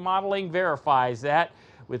the modeling verifies that.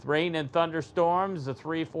 With rain and thunderstorms, the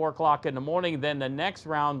 3, 4 o'clock in the morning. Then the next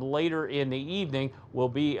round later in the evening will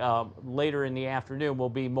be, later in the afternoon will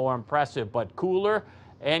be more impressive, but cooler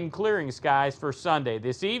and clearing skies for Sunday.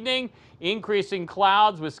 This evening, increasing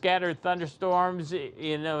clouds with scattered thunderstorms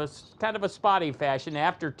in a kind of a spotty fashion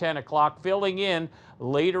after 10 o'clock, filling in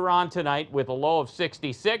later on tonight with a low of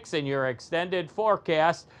 66 in your extended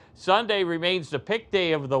forecast. Sunday remains the pick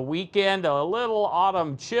day of the weekend. A little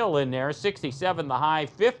autumn chill in there, 67 the high,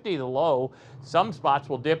 50 the low. Some spots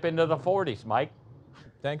will dip into the 40s, Mike.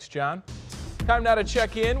 Thanks, John. Time now to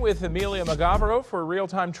check in with Amelia Magavero for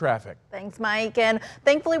real-time traffic. Thanks, Mike. And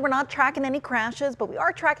thankfully, we're not tracking any crashes, but we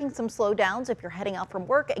are tracking some slowdowns if you're heading out from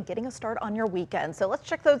work and getting a start on your weekend. So let's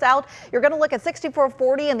check those out. You're going to look at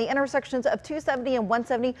 6440, and the intersections of 270 and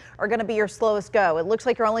 170 are going to be your slowest go. It looks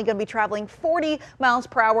like you're only going to be traveling 40 miles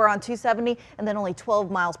per hour on 270 and then only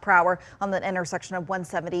 12 miles per hour on the intersection of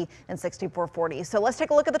 170 and 6440. So let's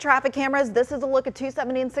take a look at the traffic cameras. This is a look at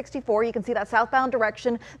 270 and 64. You can see that southbound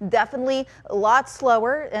direction definitely a lot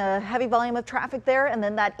slower, heavy volume of traffic there, and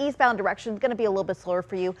then that eastbound direction is going to be a little bit slower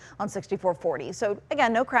for you on 6440. So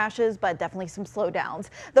again, no crashes, but definitely some slowdowns.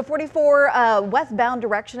 The 44 westbound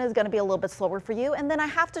direction is going to be a little bit slower for you, and then I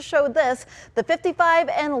have to show this, the 55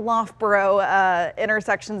 and Loughborough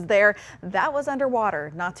intersections there, that was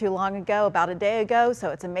underwater not too long ago, about a day ago, so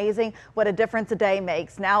it's amazing what a difference a day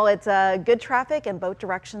makes. Now it's good traffic in both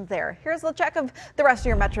directions there. Here's the check of the rest of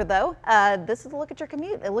your metro though. This is a look at your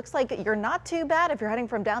commute. It looks like you're not too bad if you're heading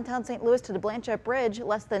from downtown St. Louis to the Blanchette Bridge,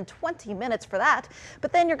 less than 20 minutes for that.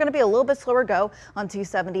 But then you're going to be a little bit slower go on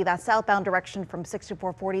 270. That southbound direction from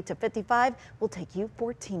 6440 to 55 will take you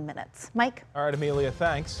 14 minutes. Mike? All right, Amelia,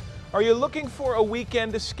 thanks. Are you looking for a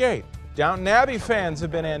weekend escape? Downton Abbey fans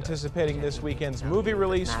have been anticipating this weekend's movie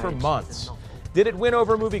release for months. Did it win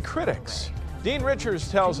over movie critics? Dean Richards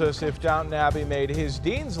tells us if Downton Abbey made his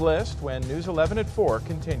Dean's List when News 11 at 4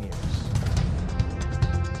 continues.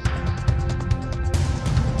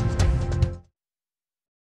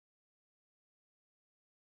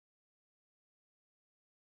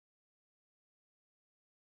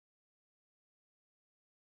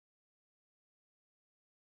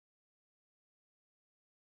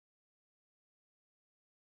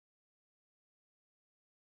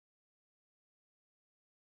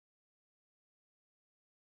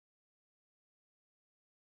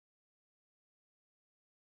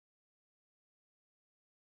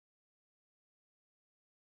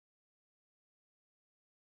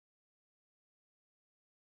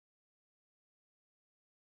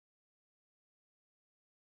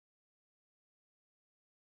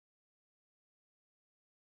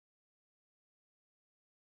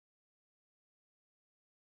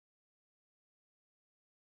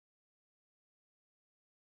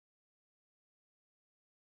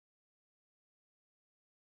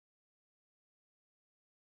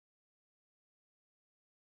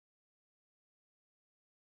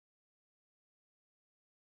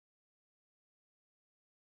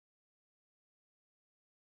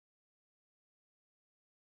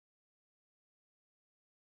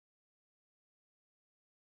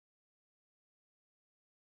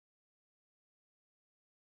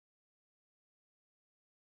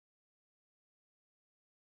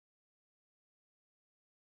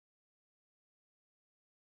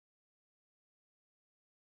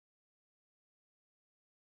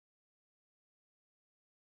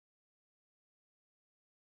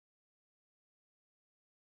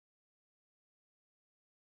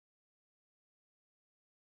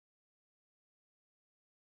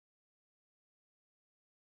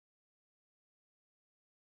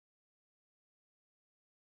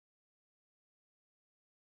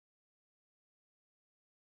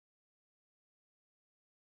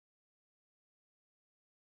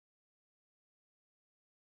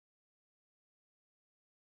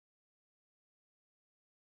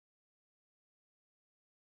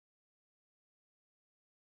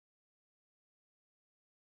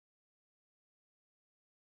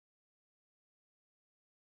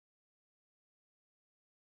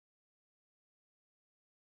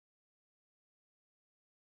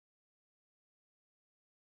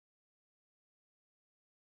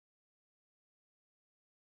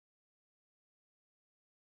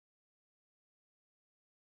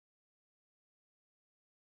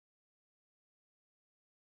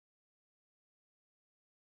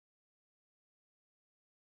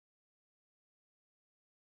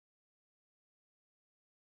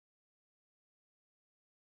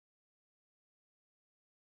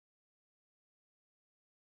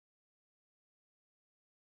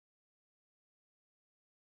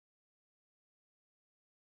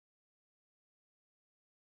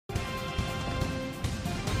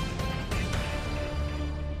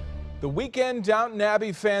 The weekend Downton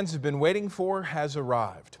Abbey fans have been waiting for has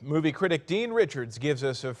arrived. Movie critic Dean Richards gives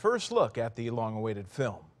us a first look at the long-awaited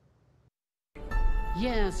film.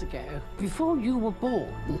 Years ago, before you were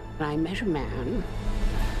born, I met a man.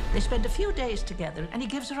 They spend a few days together and he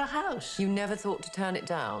gives her a house. You never thought to turn it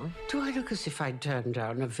down? Do I look as if I'd turned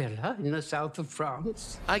down a villa in the south of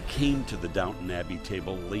France? I came to the Downton Abbey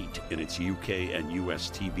table late in its UK and US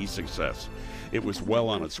TV success. It was well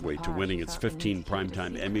on its way to winning its 15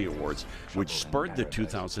 Primetime Emmy Awards, which spurred the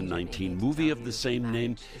 2019 movie of the same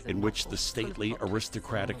name, in which the stately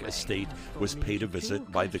aristocratic estate was paid a visit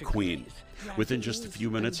by the Queen. Within just a few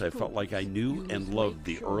minutes, I felt like I knew and loved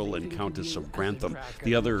the Earl and Countess of Grantham,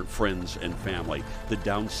 the other friends and family, the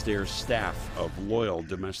downstairs staff of loyal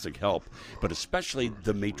domestic help, but especially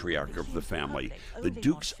the matriarch of the family, the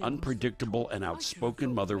Duke's unpredictable and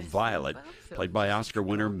outspoken mother, Violet, played by Oscar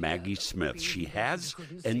winner Maggie Smith. She has,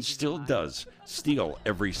 and still does, steal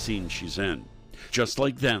every scene she's in. Just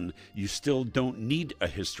like then, you still don't need a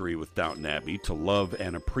history with Downton Abbey to love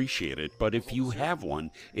and appreciate it, but if you have one,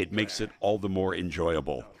 it makes it all the more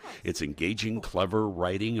enjoyable. Its engaging, clever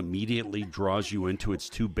writing immediately draws you into its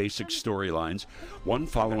two basic storylines, one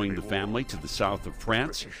following the family to the south of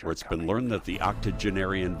France, where it's been learned that the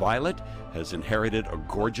octogenarian Violet has inherited a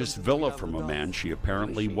gorgeous villa from a man she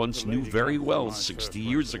apparently once knew very well 60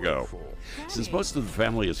 years ago. Since most of the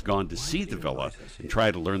family has gone to see the villa and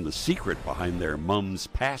try to learn the secret behind their mum's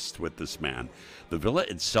past with this man, the villa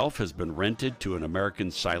itself has been rented to an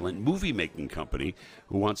American silent movie-making company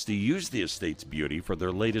who wants to use the estate's beauty for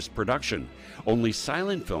their latest production. Only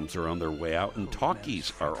silent films are on their way out and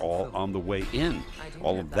talkies are all on the way in.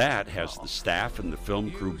 All of that has the staff and the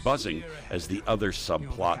film crew buzzing as the other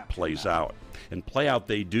subplot plays out. And play out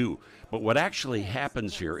they do. But what actually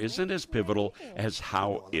happens here isn't as pivotal as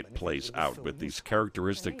how it plays out with these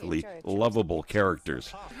characteristically lovable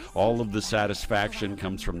characters. All of the satisfaction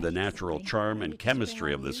comes from the natural charm and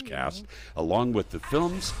chemistry of this cast, along with the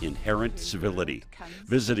film's inherent civility.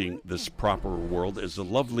 Visiting this proper world is a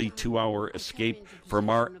lovely 2-hour escape from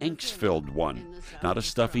our angst-filled one. Not a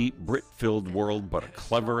stuffy, Brit-filled world, but a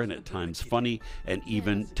clever and at times funny and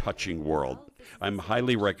even touching world. I'm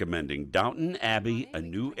highly recommending Downton Abbey, A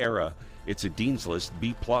New Era. It's a Dean's List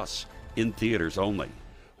B+, in theaters only.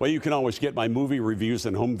 Well, you can always get my movie reviews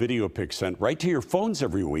and home video pics sent right to your phones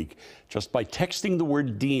every week just by texting the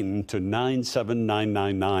word Dean to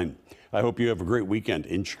 97999. I hope you have a great weekend.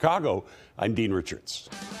 In Chicago, I'm Dean Richards.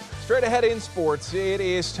 Straight ahead in sports, it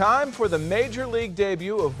is time for the Major League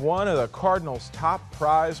debut of one of the Cardinals' top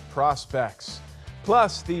prize prospects.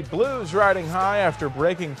 Plus, the Blues riding high after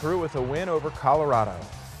breaking through with a win over Colorado.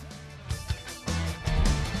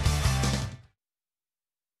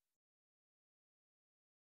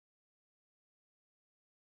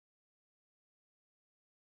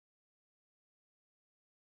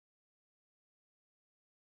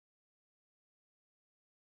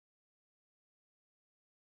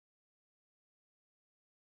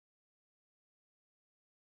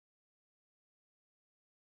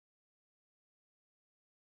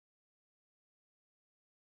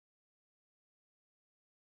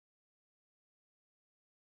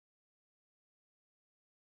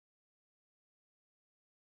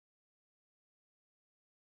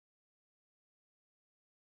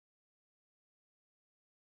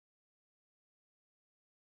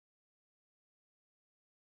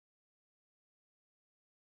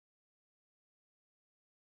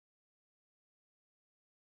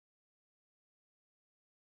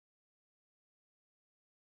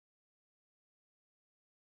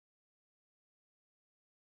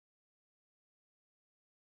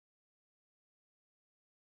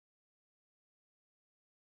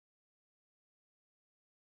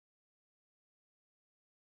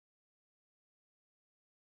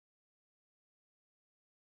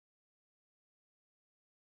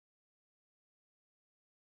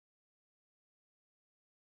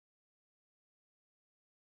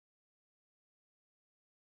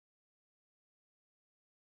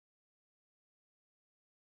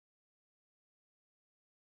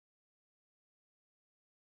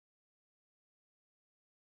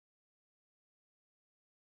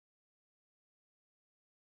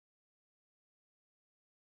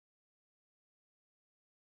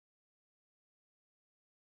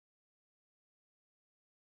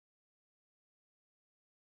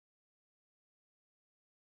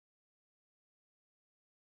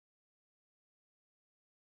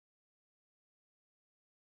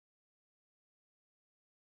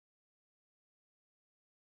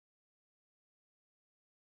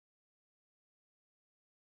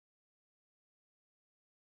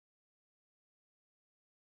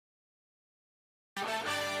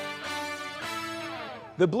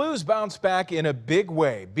 The Blues bounced back in a big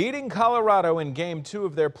way, beating Colorado in Game 2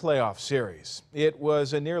 of their playoff series. It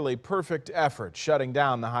was a nearly perfect effort, shutting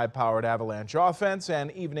down the high-powered Avalanche offense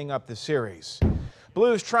and evening up the series.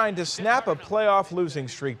 Blues trying to snap a playoff losing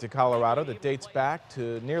streak to Colorado that dates back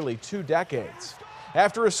to nearly 2 decades.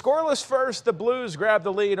 After a scoreless first, the Blues grabbed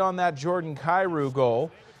the lead on that Jordan Kyrou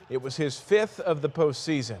goal. It was his 5th of the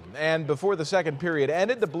postseason. And before the second period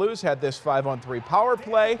ended, the Blues had this 5-on-3 power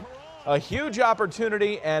play. A huge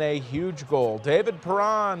opportunity and a huge goal. David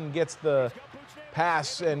Perron gets the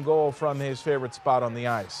pass and goal from his favorite spot on the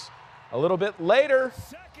ice. A little bit later,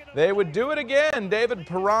 they would do it again. David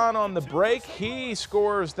Perron on the break. He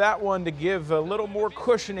scores that one to give a little more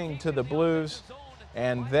cushioning to the Blues.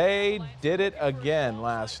 And they did it again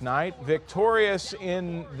last night. Victorious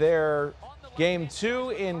in their Game 2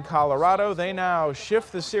 in Colorado. They now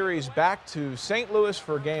shift the series back to St. Louis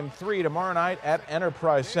for Game 3 tomorrow night at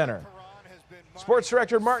Enterprise Center. Sports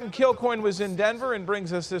Director Martin Kilcoyne was in Denver and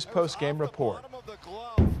brings us this post-game report.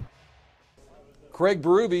 Craig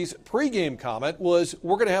Berube's pregame comment was,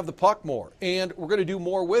 we're going to have the puck more, and we're going to do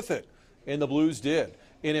more with it. And the Blues did.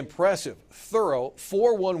 An impressive, thorough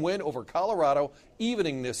 4-1 win over Colorado,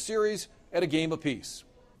 evening this series at a game apiece.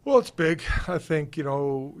 Well, it's big. I think,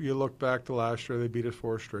 you look back to last year, they beat us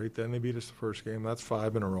 4 straight. Then they beat us the first game. That's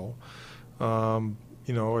 5 in a row.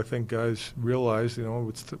 I think guys realized,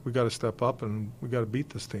 we got to step up and we got to beat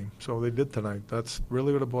this team. So they did tonight. That's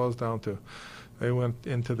really what it boils down to. They went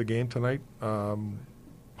into the game tonight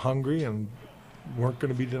hungry and weren't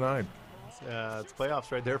going to be denied. It's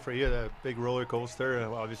playoffs right there for you, that big roller coaster.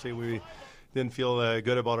 Obviously, we didn't feel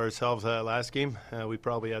good about ourselves last game. We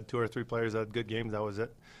probably had 2 or 3 players that had good games. That was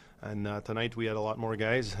it. And tonight we had a lot more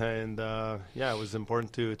guys. And, it was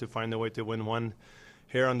important to find a way to win one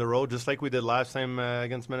here on the road, just like we did last time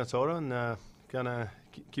against Minnesota, and kind of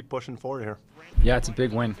keep pushing forward here. Yeah, it's a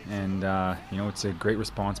big win, and it's a great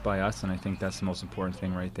response by us, and I think that's the most important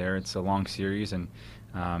thing right there. It's a long series, and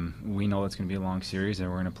we know it's going to be a long series, and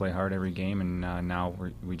we're going to play hard every game, and now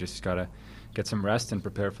we just got to get some rest and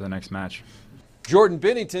prepare for the next match. Jordan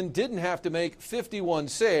Binnington didn't have to make 51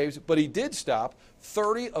 saves, but he did stop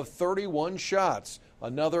 30 of 31 shots.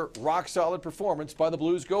 Another rock-solid performance by the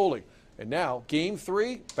Blues goalie. And now, Game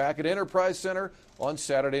 3 back at Enterprise Center on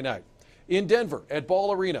Saturday night. In Denver at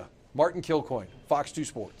Ball Arena, Martin Kilcoyne, Fox 2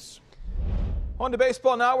 Sports. On to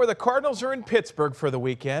baseball now, where the Cardinals are in Pittsburgh for the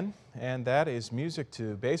weekend. And that is music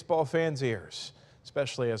to baseball fans' ears,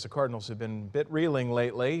 especially as the Cardinals have been a bit reeling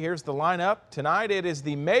lately. Here's the lineup. Tonight it is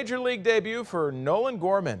the Major League debut for Nolan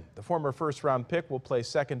Gorman. The former first-round pick will play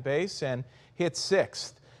second base and hit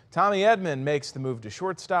 6th. Tommy Edman makes the move to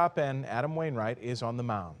shortstop, and Adam Wainwright is on the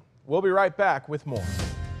mound. We'll be right back with more.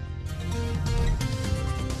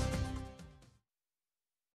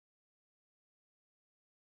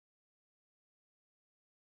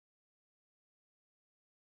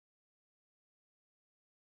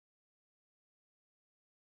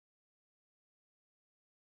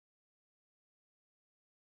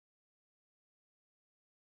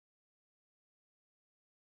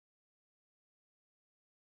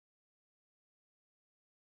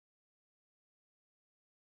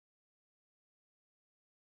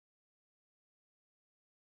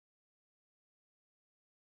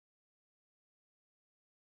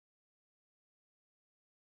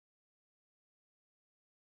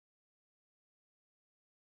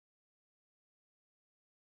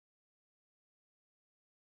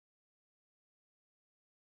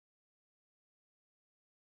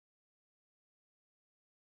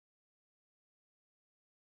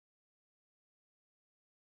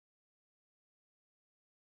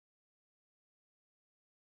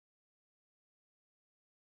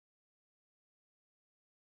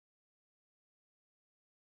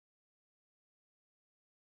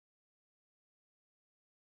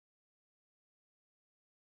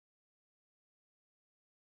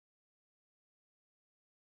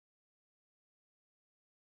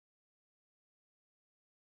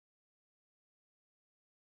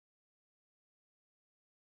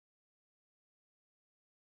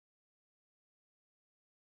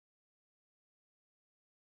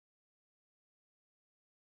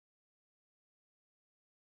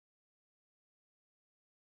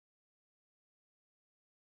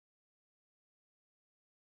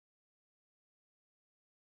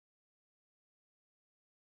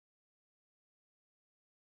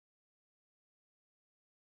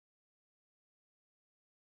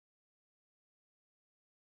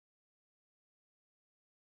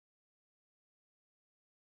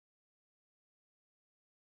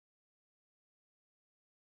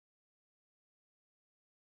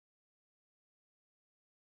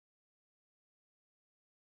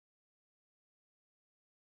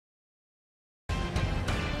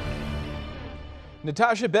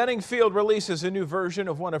 Natasha Bedingfield releases a new version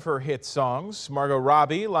of one of her hit songs. Margot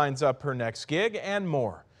Robbie lines up her next gig and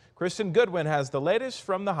more. Kristen Goodwin has the latest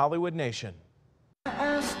from the Hollywood Nation.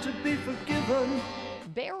 Asked to be forgiven.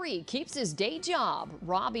 Barry keeps his day job.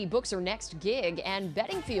 Robbie books her next gig, and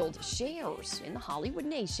Bedingfield shares in the Hollywood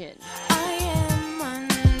Nation. I am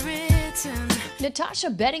unwritten. Natasha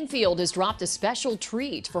Bedingfield has dropped a special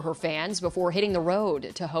treat for her fans before hitting the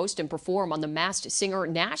road to host and perform on the Masked Singer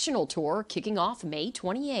National Tour, kicking off May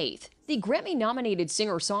 28th. The Grammy-nominated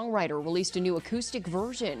singer-songwriter released a new acoustic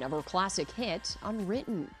version of her classic hit,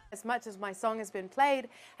 Unwritten. As much as my song has been played,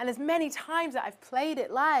 and as many times that I've played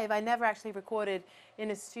it live, I never actually recorded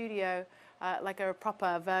in a studio like a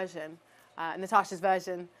proper version, Natasha's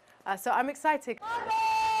version. So I'm excited.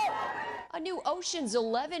 A new Ocean's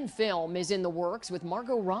 11 film is in the works with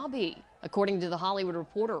Margot Robbie. According to The Hollywood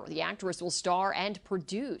Reporter, the actress will star and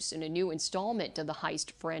produce in a new installment of the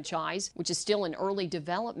Heist franchise, which is still in early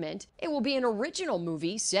development. It will be an original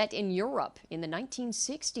movie set in Europe in the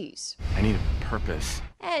 1960s. I need a purpose.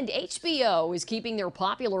 And HBO is keeping their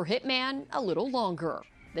popular hitman a little longer.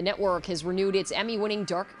 The network has renewed its Emmy-winning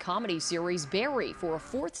dark comedy series Barry for a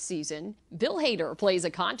 4th season. Bill Hader plays a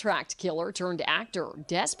contract killer turned actor,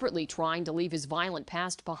 desperately trying to leave his violent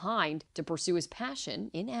past behind to pursue his passion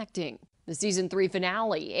in acting. The season 3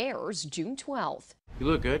 finale airs June 12th. You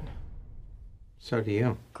look good. So do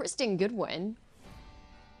you. Kristen Goodwin.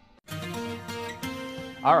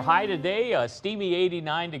 Our high today, a steamy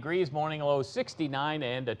 89 degrees, morning low 69,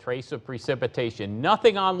 and a trace of precipitation.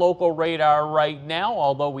 Nothing on local radar right now,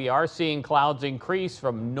 although we are seeing clouds increase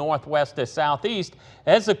from northwest to southeast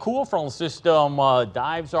as the cool front system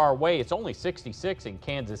dives our way. It's only 66 in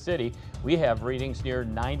Kansas City. We have readings near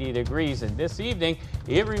 90 degrees, and this evening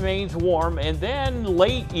it remains warm. And then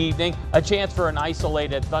late evening, a chance for an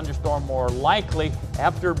isolated thunderstorm more likely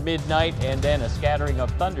after midnight, and then a scattering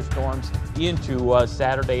of thunderstorms into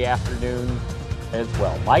Saturday afternoon as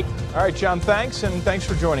well. Mike? All right, John, thanks, and thanks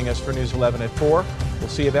for joining us for News 11 at 4. We'll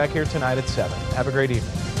see you back here tonight at 7. Have a great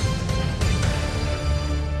evening.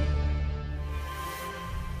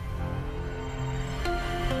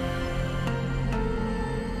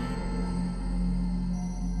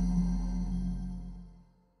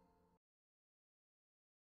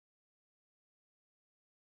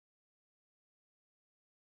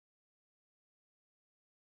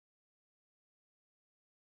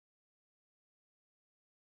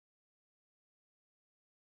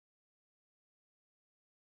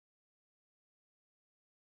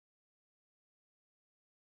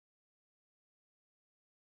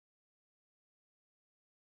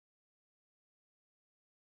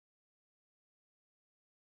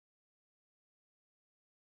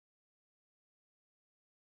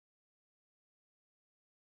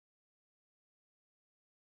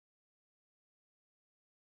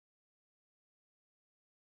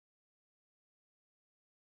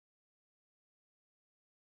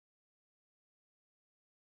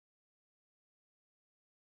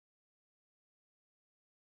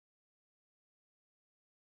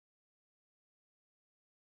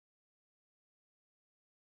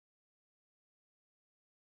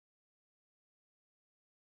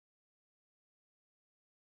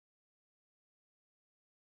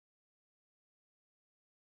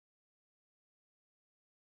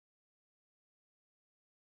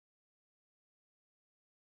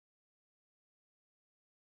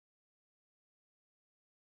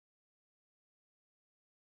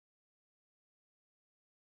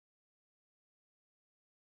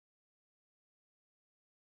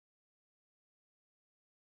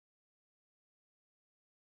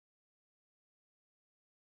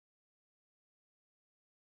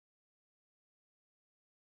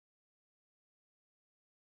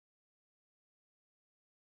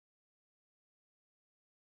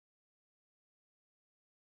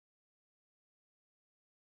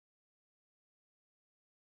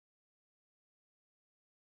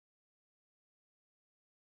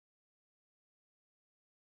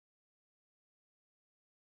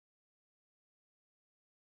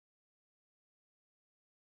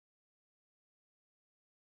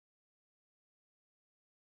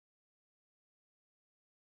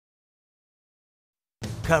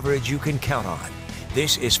 Coverage you can count on.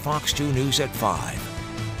 This is Fox 2 News at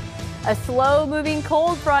 5. A slow-moving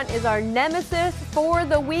cold front is our nemesis for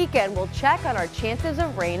the weekend. We'll check on our chances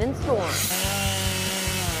of rain and storms.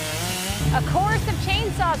 A chorus of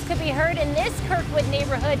chainsaws could be heard in this Kirkwood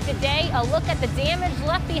neighborhood today. A look at the damage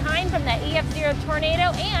left behind from the EF0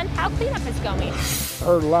 tornado and how cleanup is going.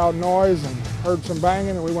 Heard a loud noise and heard some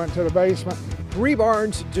banging, and we went to the basement. 3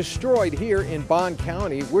 barns destroyed here in Bond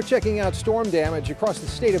County. We're checking out storm damage across the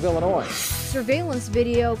state of Illinois. Surveillance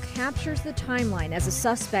video captures the timeline as a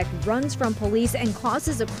suspect runs from police and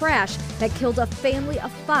causes a crash that killed a family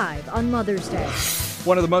of 5 on Mother's Day.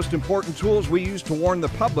 One of the most important tools we use to warn the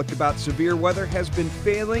public about severe weather has been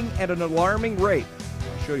failing at an alarming rate.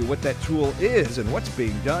 I'll show you what that tool is and what's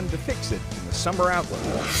being done to fix it in the Summer Outlook.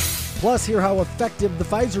 Plus, hear how effective the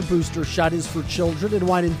Pfizer booster shot is for children and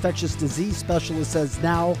why an infectious disease specialist says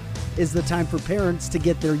now is the time for parents to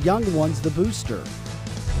get their young ones the booster.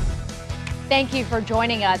 Thank you for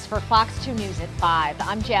joining us for Fox 2 News at 5.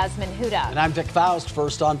 I'm Jasmine Huda. And I'm Vic Faust.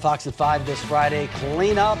 First on Fox at 5 this Friday,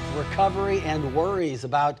 cleanup, recovery, and worries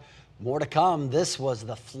about more to come. This was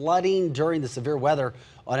the flooding during the severe weather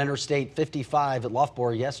on Interstate 55 at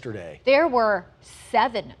Loughborough yesterday. There were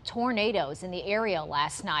 7 tornadoes in the area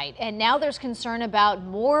last night, and now there's concern about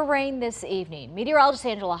more rain this evening. Meteorologist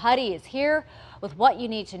Angela Huddy is here with what you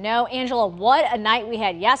need to know. Angela, what a night we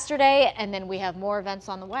had yesterday, and then we have more events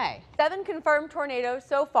on the way. 7 confirmed tornadoes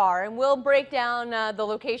so far, and we'll break down the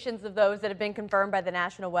locations of those that have been confirmed by the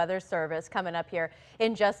National Weather Service coming up here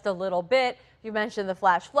in just a little bit. You mentioned the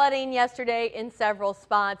flash flooding yesterday in several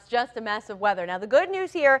spots, just a mess of weather. Now, the good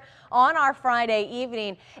news here on our Friday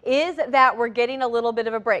evening is that we're getting a little bit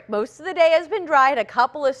of a break. Most of the day has been dry, had a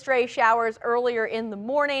couple of stray showers earlier in the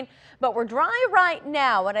morning, but we're dry right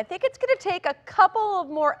now, and I think it's going to take a couple of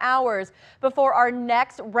more hours before our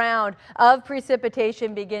next round of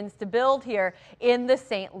precipitation begins to build here in the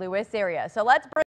St. Louis area. So let's bring